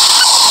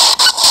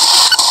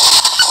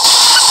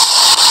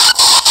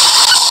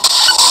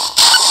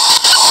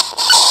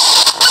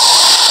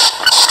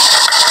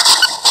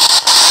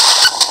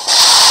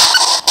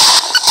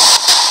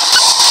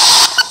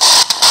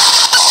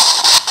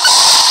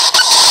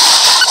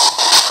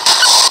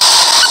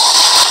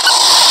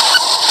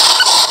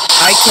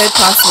 I could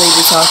possibly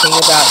be talking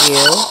about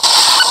you.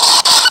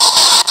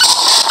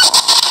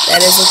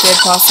 That is a good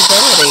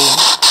possibility.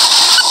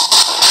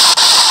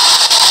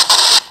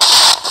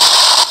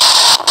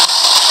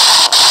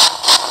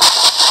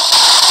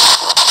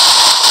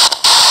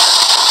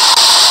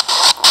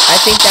 I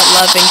think that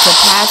love and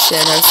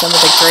compassion are some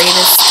of the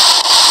greatest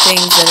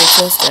things in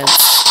existence.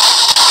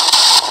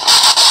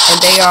 And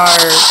they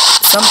are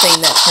something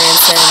that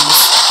transcends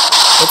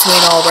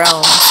between all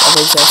realms of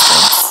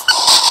existence.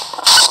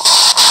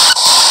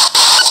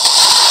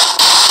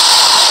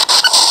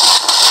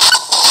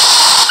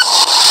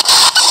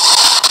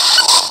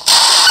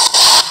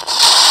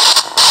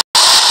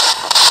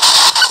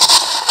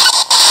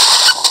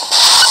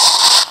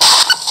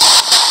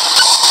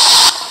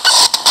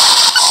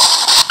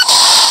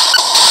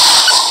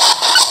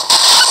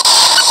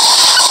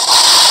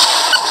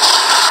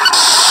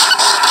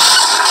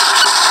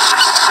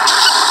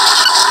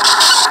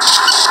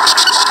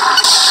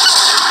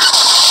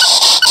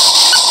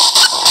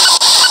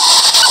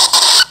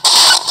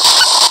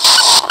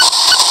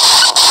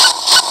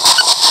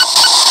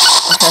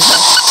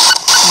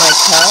 My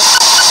cup?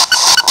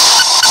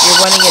 You're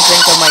wanting a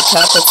drink of my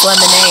cup? It's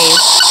lemonade.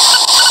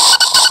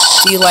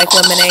 Do you like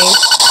lemonade?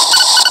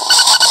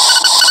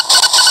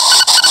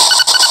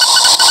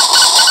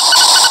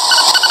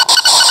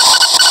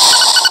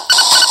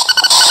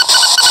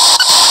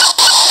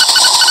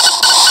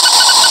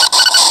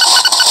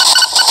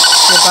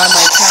 You're by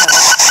my cup.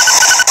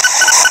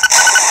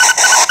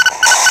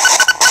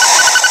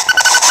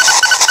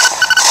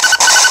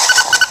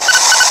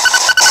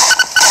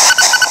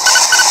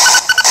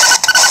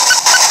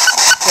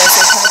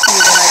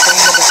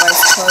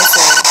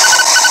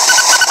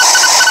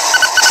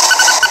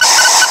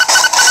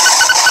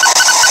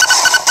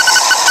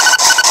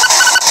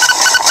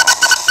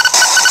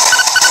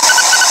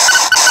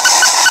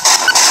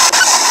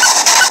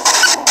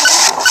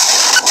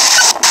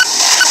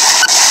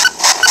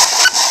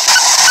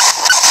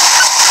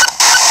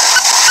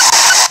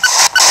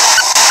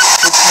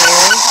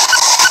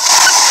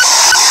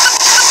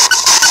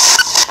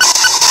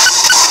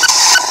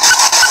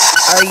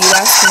 Are you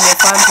asking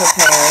if I'm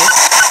prepared?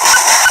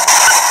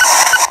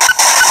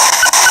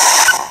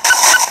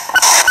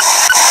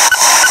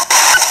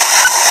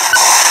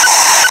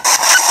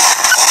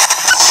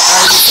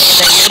 Are you saying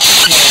that you're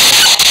prepared?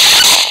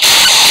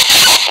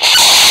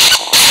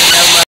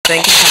 No love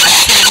and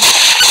compassion?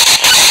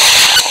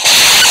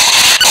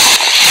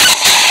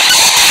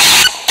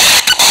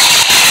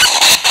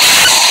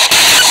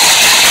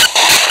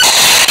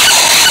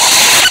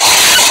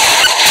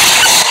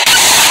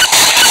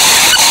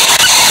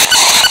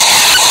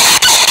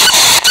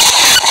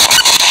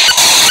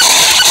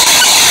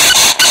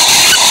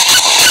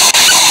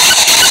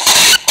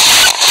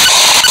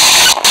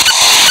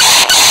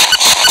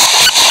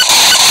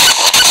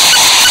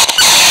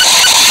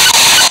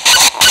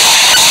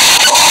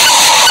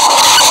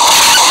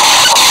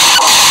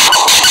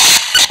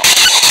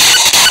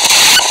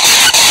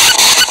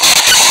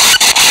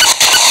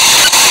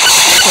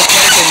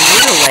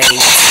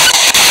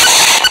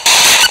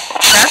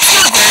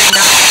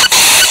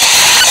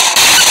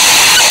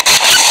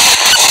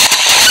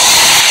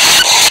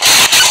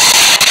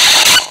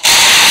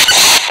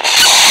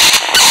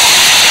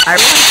 I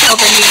really feel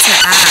the need to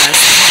ask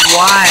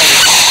why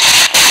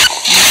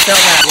you feel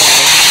that way.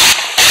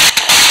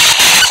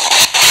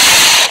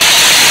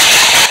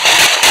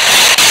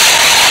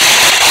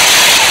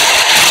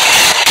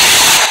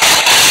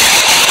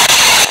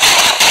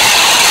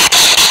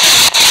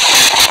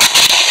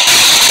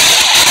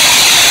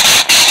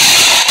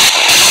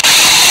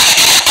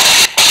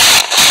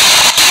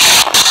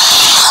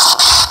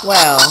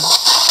 Well,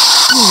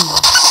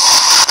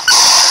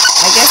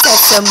 I guess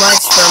that's so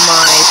much for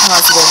my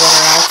positive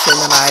interaction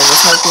that I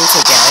was hoping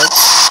to get.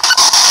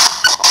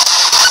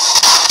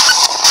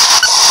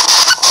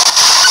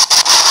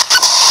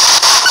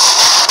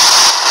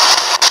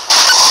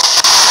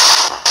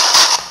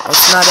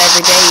 It's not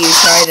every day you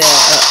try to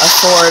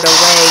afford a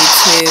way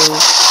to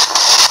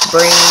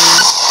bring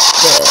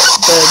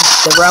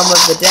the realm of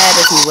the dead,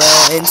 if you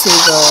will, into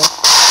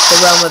the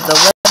realm of the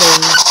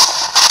living.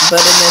 But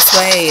in this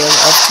way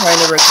of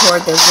trying to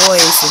record their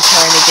voice and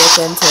trying to get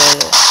them to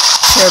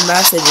share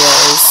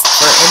messages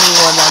for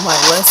anyone that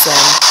might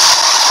listen.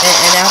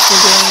 And after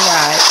doing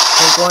that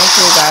and going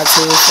through that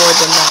to afford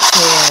them that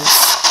chance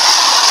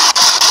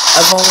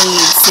of only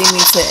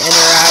seeming to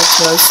interact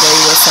mostly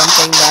with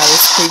something that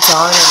is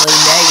predominantly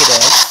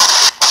negative,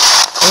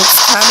 it's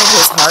kind of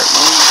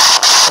disheartening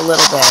a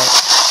little bit.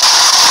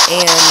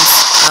 And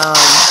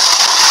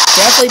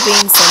definitely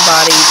being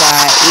somebody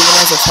that, even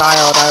as a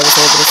child, I was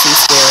able to see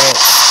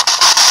spirits,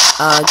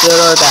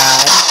 good or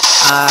bad.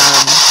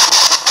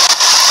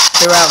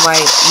 Throughout my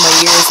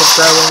years of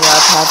growing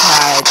up, have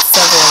had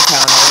several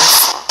encounters.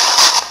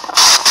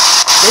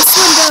 This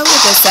one, though,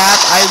 with this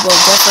app, I will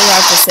definitely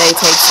have to say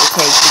takes the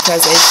cake,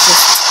 because it's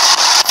just,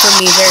 for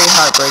me, very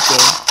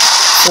heartbreaking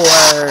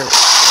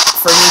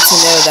for me to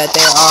know that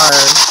there are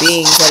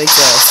beings that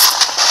exist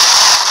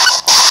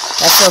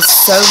that feel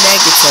so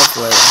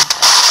negatively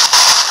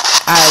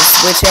as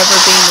whichever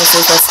being this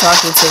is that's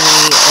talking to me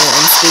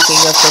and speaking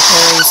of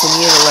preparing to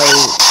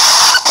mutilate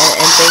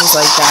and things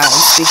like that,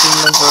 and speaking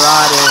of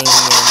rotting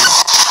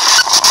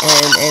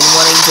and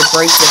wanting to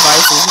break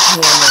devices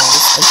with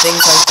hammers and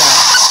things like that.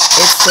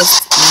 It's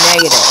just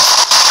negative.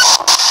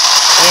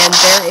 And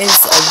there is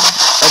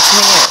a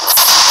chance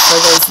for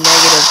those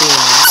negative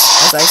beings,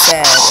 as I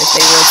said, if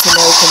they were to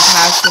know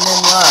compassion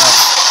and love,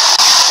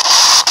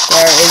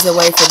 there is a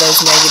way for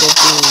those negative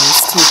beings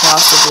to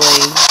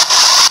possibly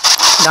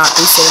not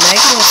be so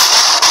negative.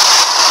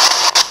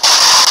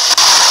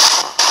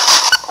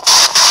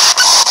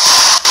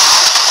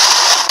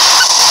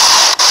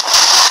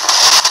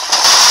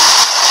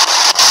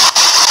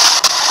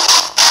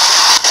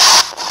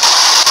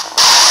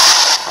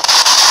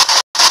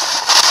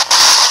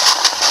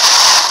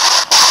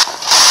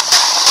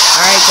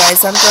 Alright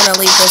guys, I'm going to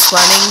leave this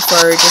running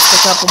for just a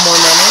couple more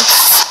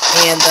minutes,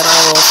 and then I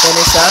will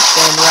finish up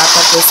and wrap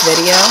up this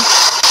video.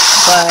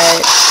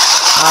 But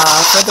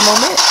for the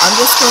moment, I'm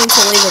just going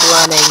to leave it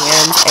running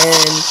and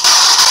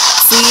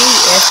see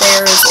if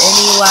there's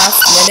any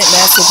last minute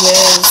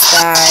messages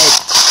that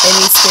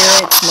any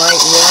spirits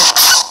might want,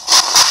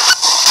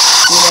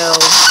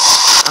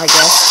 I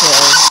guess, to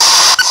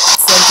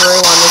send through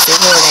on this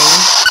recording.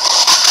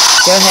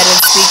 Go ahead and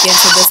speak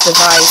into this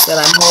device that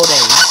I'm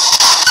holding.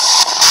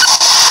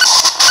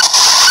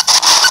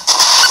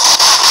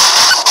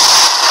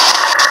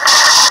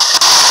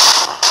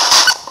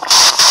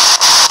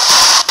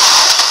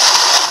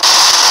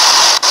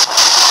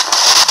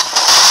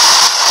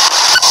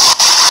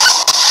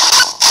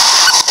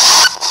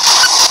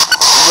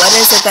 What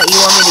is it that you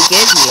want me to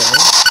give you?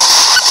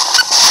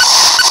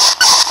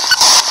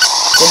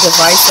 The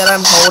device that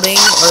I'm holding,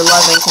 or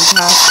love and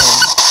compassion?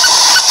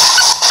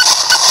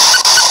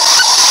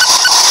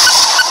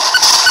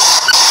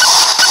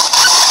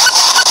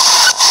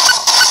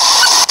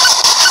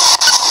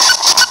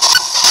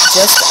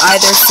 Just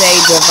either say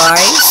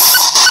device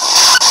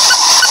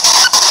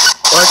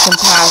or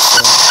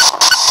compassion.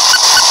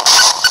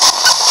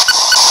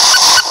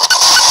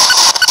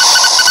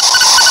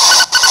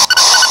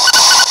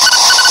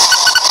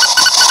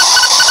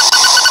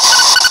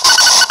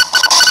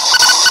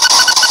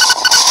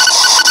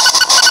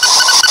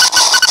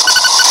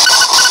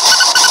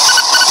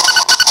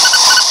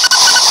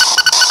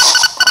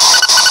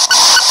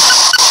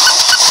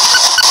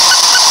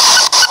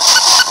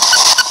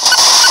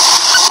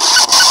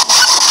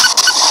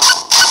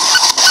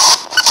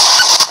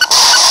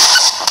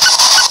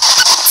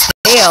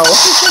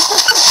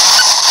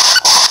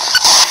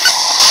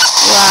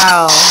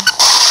 Wow.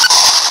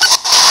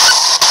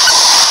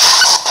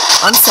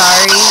 I'm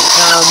sorry,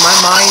 my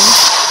mind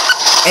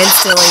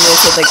instantly went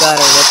to the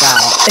gutter with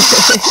that.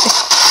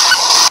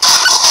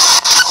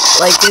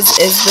 Like, is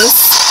this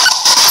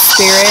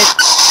spirit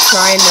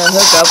trying to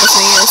hook up with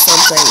me or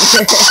something?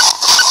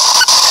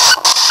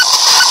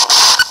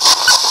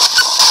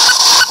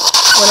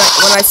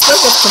 When I spoke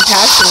of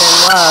compassion and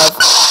love,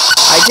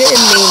 I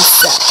didn't mean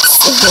sex.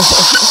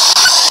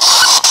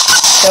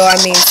 So, I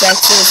mean,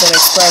 sex is an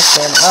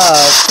expression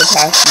of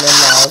compassion and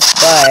love,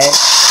 but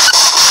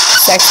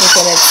sex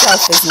within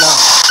itself is not.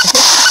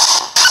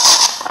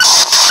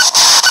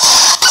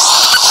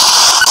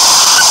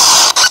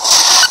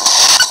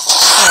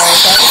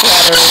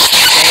 ladder or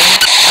something.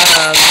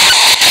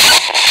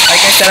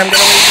 Like I said, I'm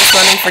going to leave this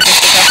running for just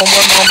a couple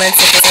more moments.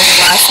 If there's any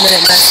last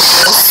minute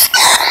messages,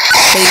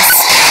 please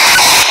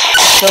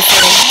feel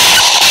free.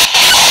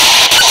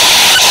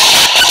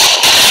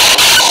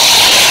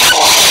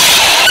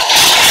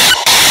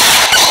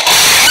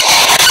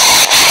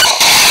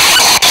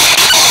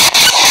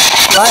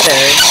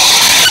 Cluttered.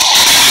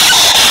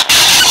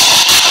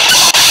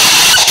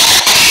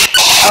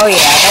 Oh yeah,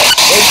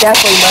 it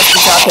definitely must be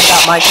talking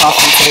about my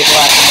coffee table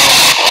at the moment.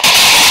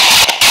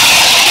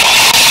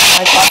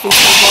 My coffee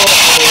table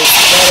is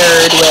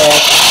littered with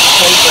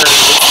papers,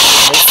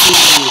 and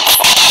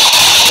receipts,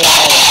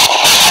 and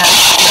a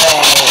ashtray,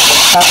 and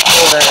cup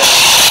holder, and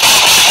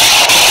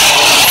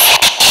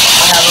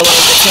I have a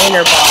little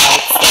container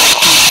box that I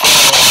keep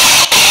in.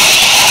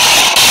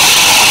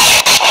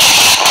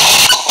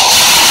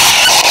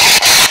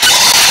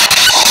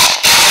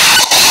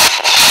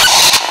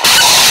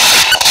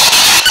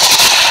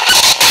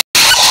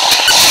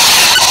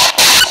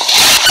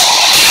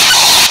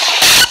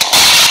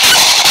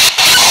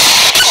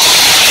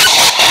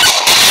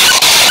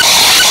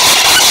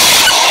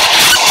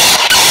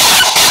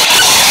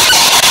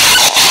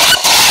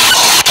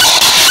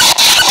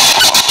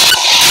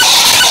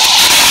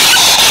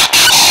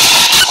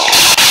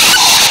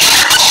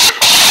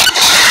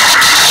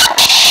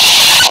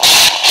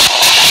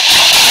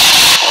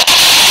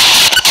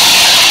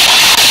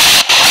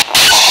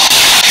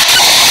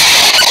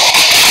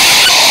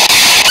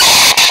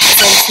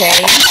 Change.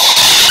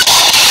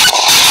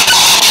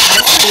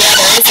 Actually, yeah,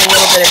 there is a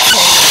little bit of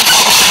change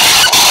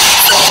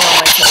sitting on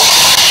my table.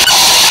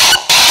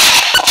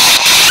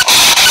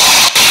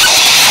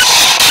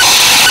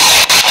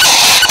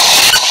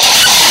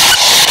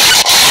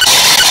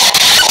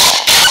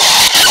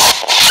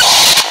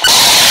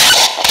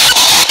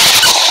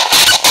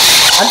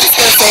 I'm just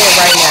going to say it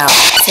right now.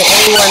 To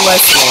anyone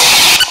listening,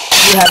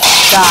 you have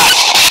got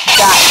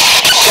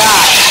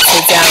to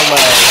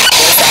download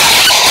this app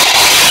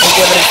and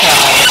give it a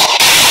try.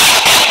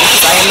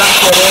 Because I am not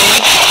kidding.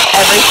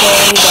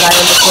 Everything that I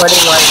am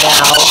recording right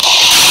now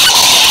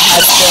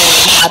has been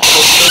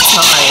happening in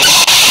time.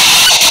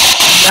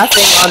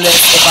 Nothing on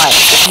this device.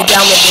 If you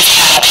download this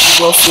app, you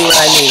will see what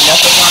I mean.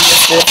 Nothing on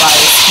this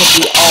device can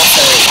be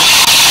altered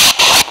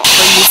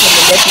for you to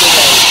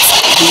manipulate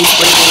these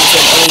readings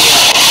in any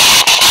way.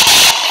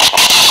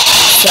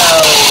 So,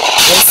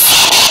 this,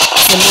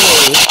 to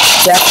me,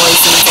 definitely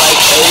seems like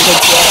a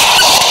legit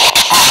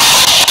app.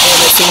 And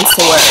it seems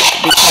to work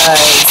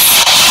because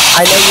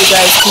I know you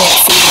guys can't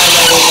see my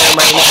living room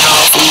right now,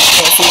 so you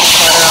can't see the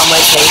clutter on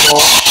my table,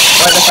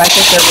 or the fact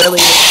that there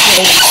really is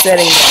change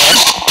sitting there.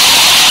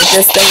 But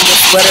this thing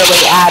just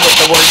literally added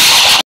the word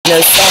no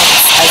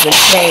sense as in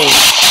change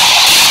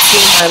to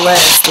my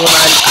list when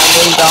I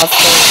named off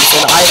things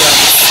and items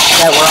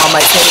that were on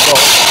my table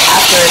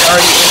after it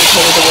already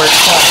indicated the word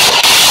clutter.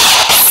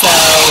 So,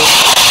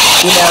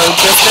 you know,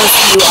 just those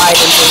few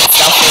items and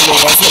stuff for me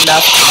is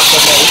enough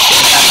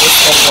confirmation that this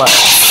thing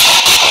works.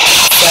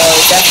 So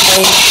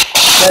definitely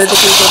go to the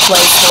Google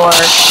Play Store,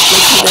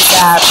 get to this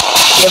app,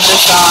 give it a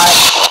shot.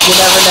 You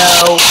never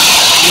know,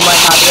 you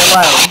might not be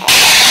alone.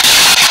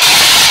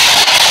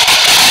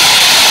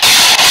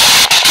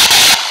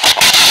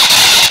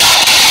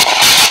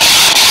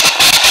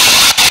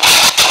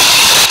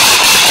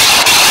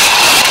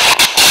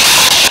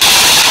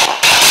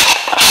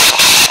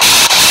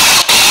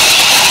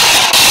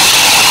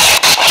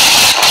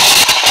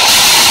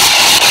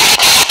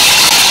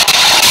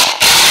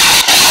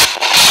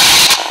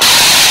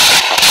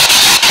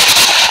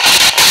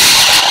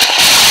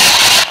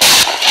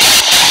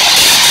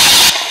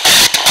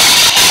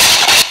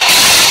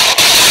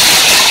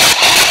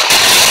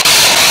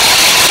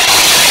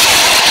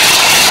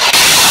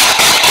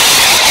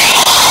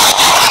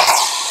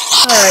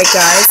 Alright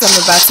guys, I'm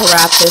about to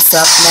wrap this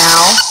up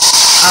now.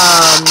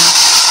 I'm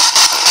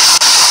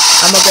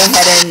going to go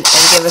ahead and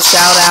give a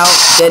shout out,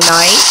 good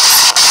night,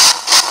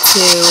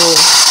 to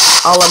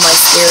all of my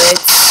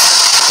spirits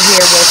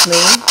here with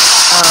me.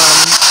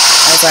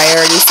 As I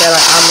already said,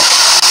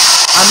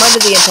 I'm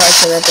under the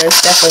impression that there's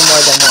definitely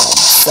more than one.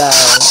 So,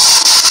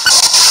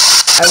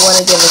 I want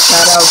to give a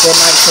shout out, good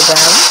night to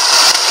them.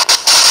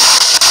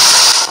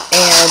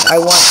 And I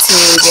want to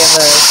give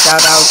a shout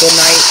out good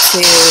night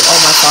to all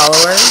my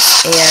followers.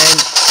 And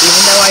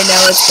even though I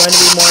know it's going to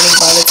be morning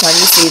by the time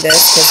you see this,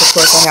 because of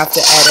course I have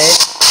to edit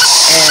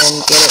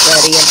and get it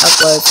ready and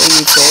upload for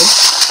YouTube.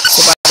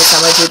 So by the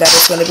time I do that,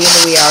 it's going to be in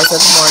the wee hours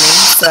of the morning.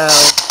 So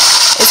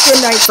it's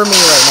good night for me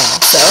right now.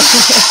 So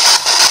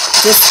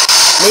just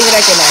leave it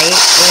at good night.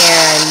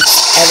 And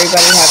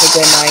everybody have a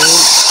good night.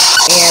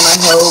 And I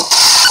hope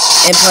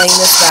in playing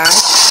this back,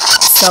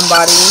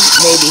 somebody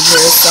maybe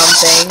hears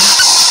something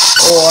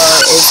or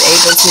is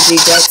able to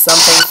deduct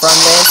something from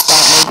this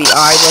that maybe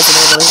I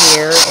wasn't able to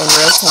hear in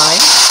real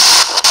time.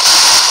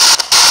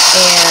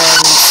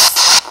 And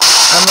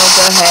I'm going to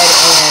go ahead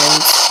and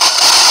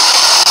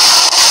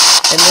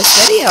end this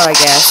video, I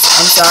guess.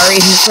 I'm sorry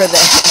for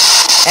the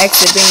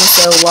exit being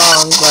so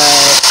long,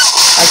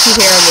 but I keep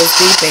hearing this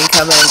beeping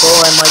coming and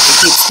going, like it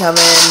keeps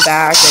coming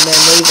back and then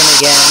leaving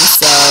again.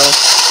 So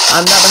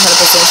I'm not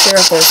 100%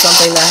 sure if there's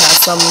something that has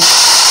some,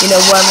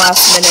 one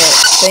last minute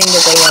thing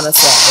that they want to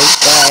say.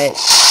 But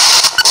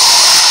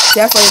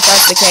definitely if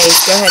that's the case,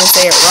 go ahead and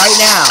say it right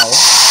now.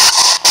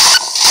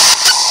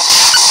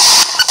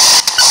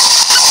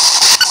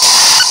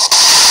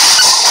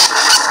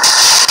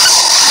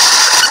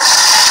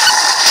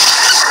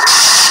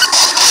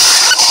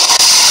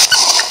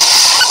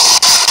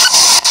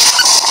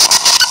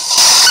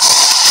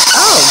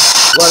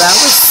 Well, that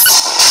was...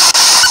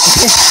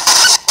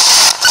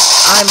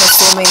 I'm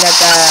assuming that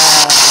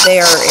they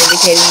are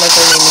indicating that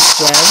their name is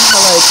Jim.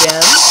 Hello,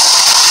 Jim.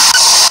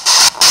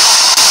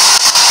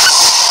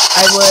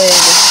 I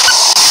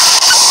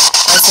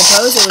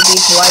suppose it would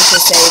be polite to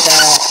say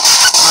that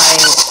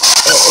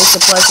it's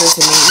a pleasure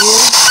to meet you.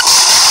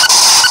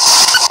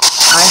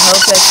 I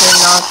hope that you're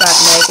not that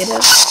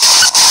negative.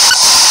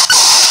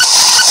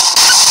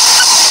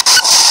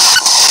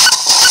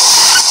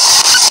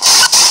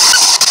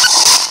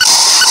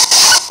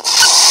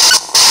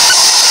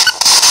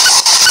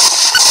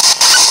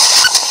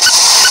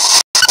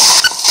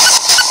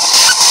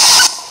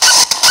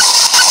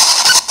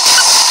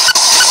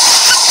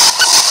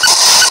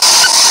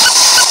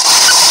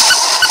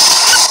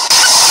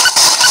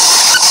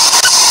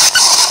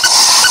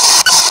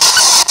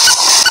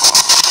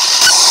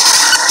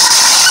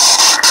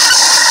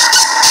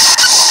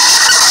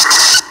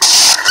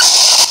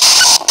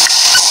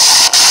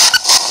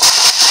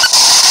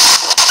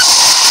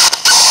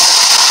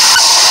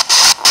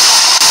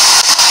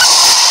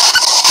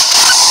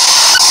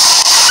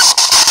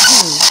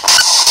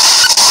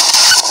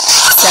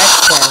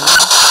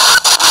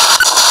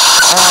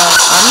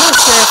 I'm not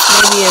sure if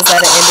maybe is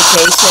that an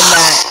indication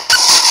that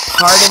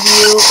part of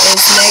you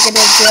is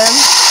negative, Jim?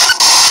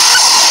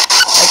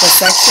 Like a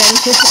section?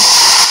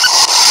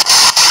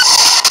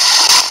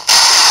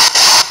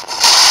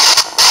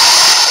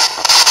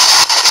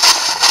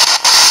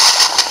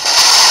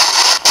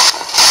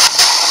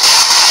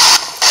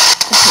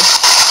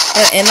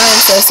 and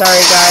I'm so sorry,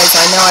 guys.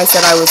 I know I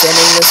said I was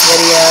ending this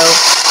video,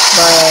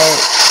 but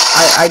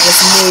I just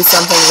knew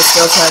something was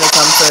still trying to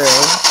come through,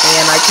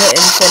 and I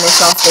couldn't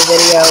finish off the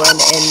video and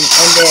end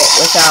it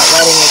without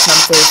letting it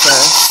come through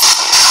first.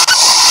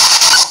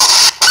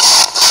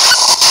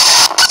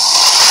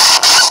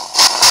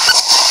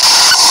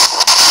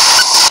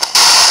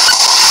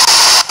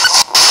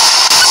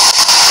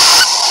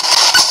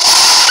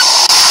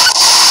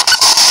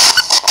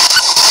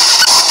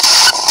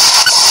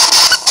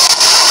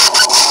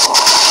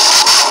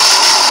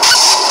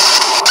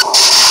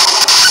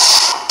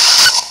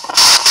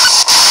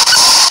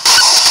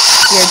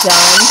 You're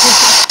done?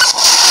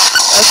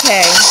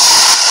 Okay.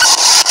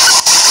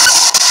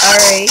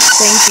 Alright,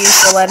 thank you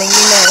for letting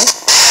me know.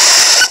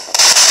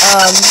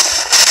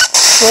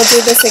 We'll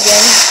do this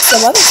again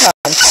some other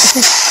time.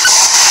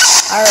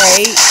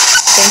 Alright,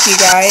 thank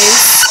you guys.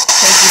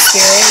 Thank you,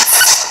 spirits,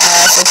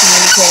 for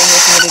communicating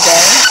with me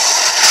today.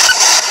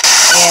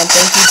 And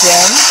thank you,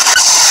 Jim.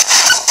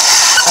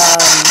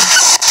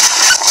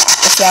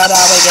 A shout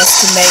out, I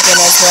guess, to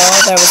Megan as well.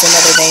 There was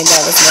another name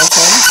that was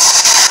mentioned.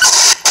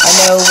 I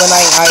know when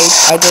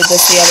I did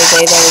this the other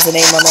day, there was a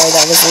name on there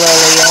that was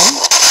Lillian.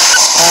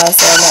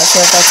 So I'm not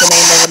sure if that's the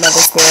name of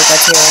another spirit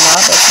that's here or not,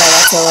 but shout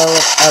out to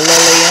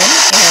Lillian.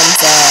 And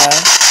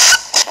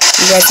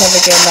you guys have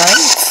a good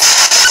night.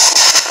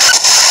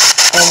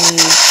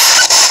 And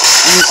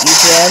you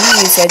Jim,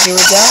 you said you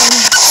were done.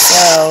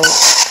 So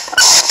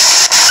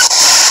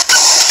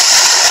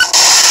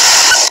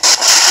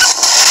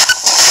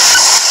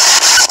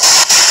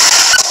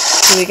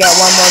we got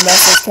one more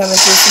message coming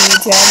through from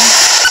you, Jim?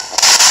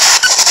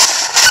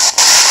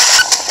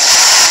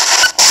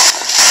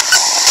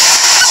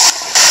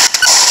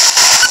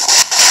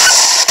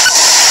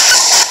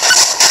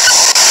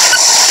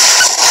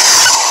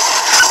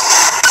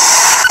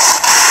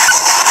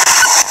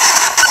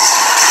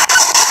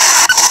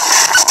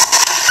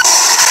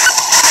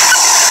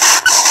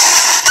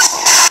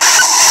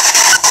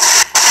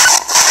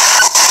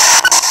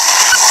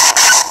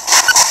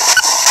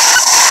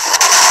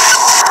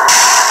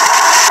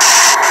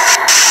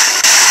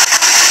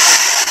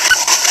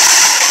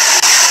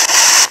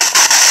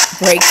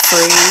 Break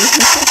free.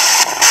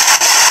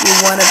 You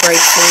want to break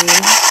free.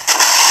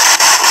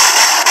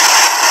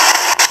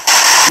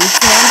 You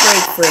can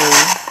break free.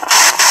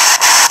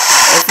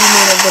 If you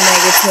mean of the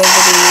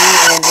negativity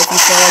and if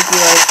you feel like you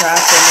are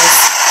trapped in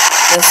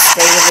this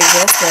state of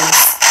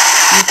existence,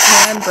 you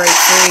can break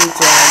free,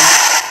 Jen.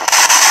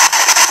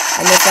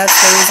 And if that's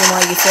the reason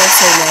why you feel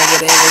so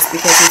negative is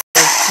because you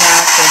feel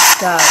trapped and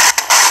stuck,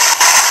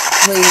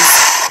 please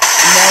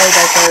know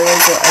that there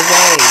is a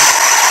way.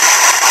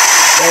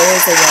 There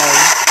is a way.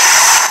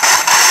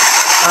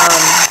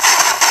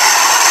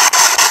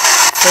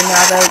 For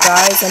now though,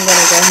 guys, I'm going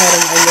to go ahead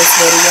and end this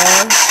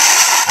video.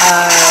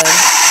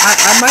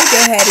 I might go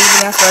ahead,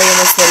 even after I end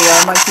this video,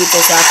 I might keep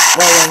this app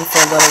rolling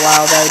for a little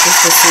while though, just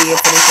to see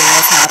if anything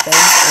else happens,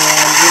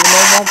 and even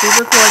though it won't be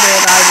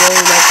recorded, I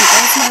will let you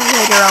guys know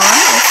later on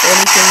if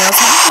anything else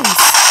happens.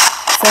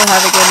 So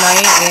have a good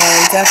night, and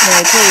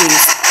definitely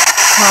please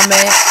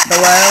comment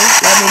below,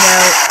 let me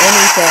know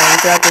anything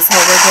throughout this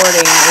whole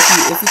recording.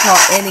 If you call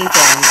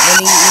anything,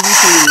 any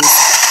EVPs,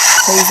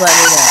 please let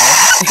me know.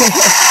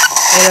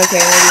 And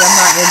okay, maybe I'm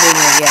not ending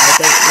it yet. I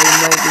think we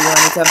might be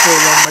wanting to come through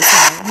one more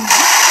time.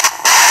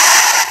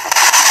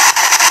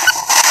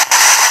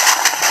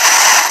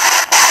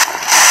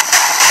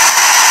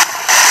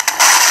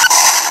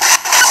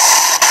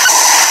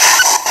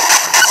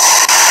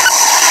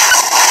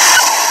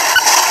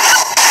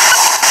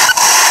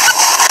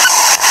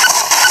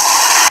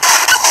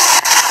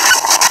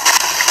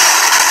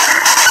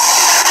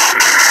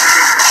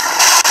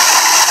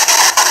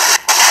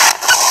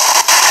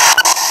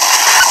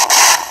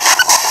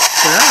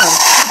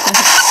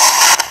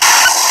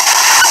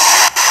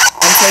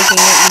 I'm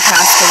taking it you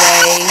passed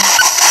away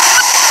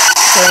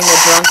during a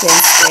drunken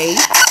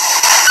state.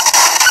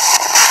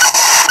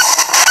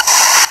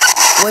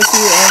 Was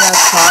you in a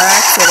car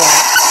accident?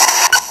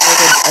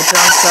 Like a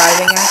drunk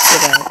driving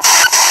accident?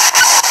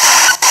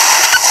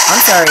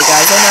 I'm sorry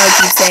guys, I know I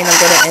keep saying I'm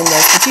going to end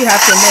this, but you have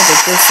to admit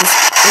that this is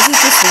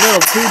just a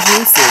little too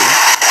juicy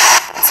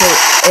to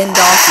end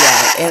off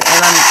yet. And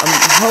I'm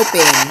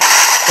hoping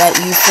that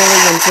you fully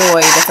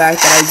enjoy the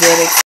fact that I did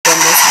extend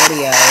this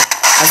video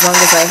as long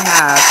as I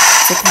have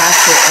to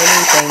capture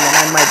anything that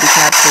I might be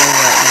capturing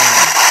right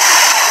now.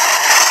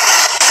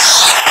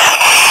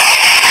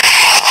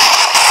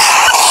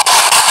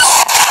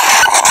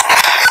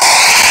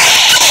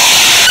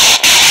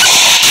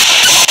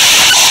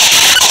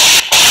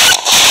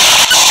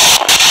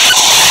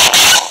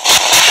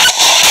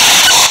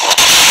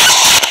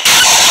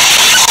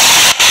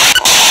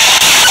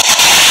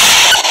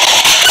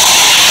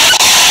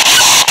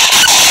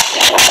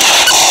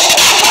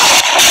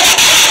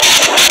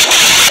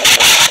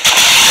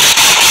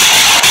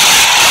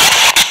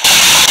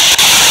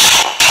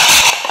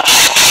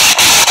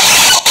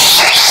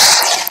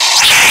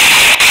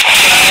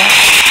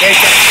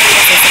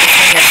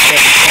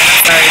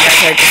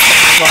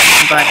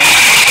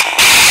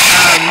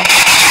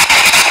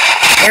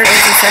 There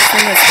is a such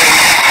thing as free.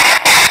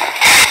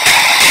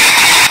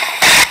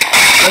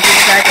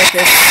 Looking back at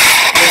this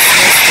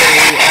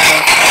history of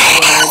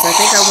words, I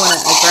think I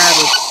want to grab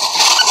a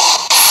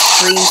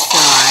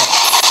screenshot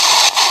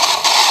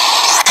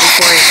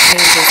before it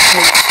changes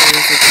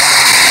pictures again.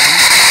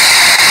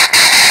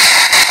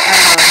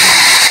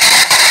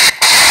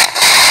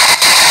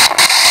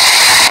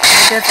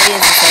 There definitely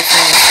is a such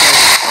thing as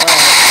fate, but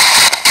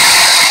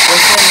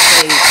within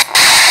fate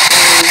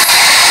is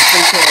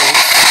free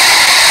choice.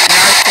 And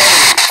our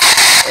fate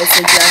is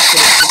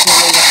subjective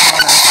depending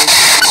upon our free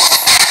choice.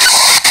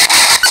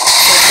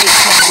 So fate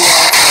can be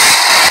altered.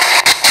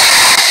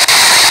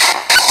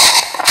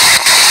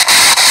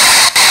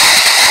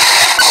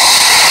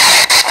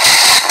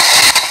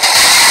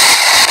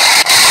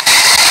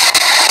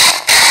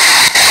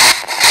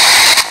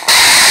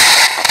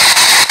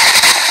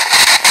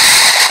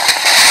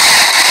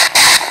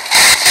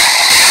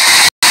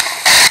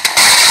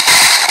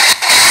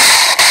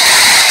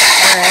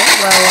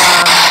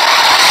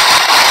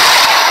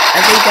 I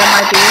think that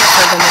might be it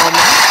for the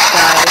moment,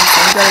 guys.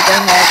 I'm going to go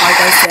ahead, like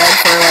I said,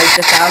 for like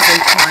the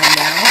 1000th time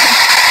now.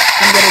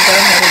 I'm going to go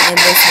ahead and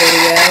end this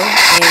video,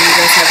 and you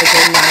guys have a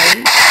good night,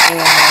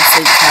 and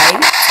sleep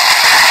tight.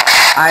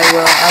 I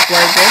will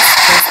upload this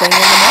first thing in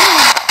the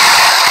morning.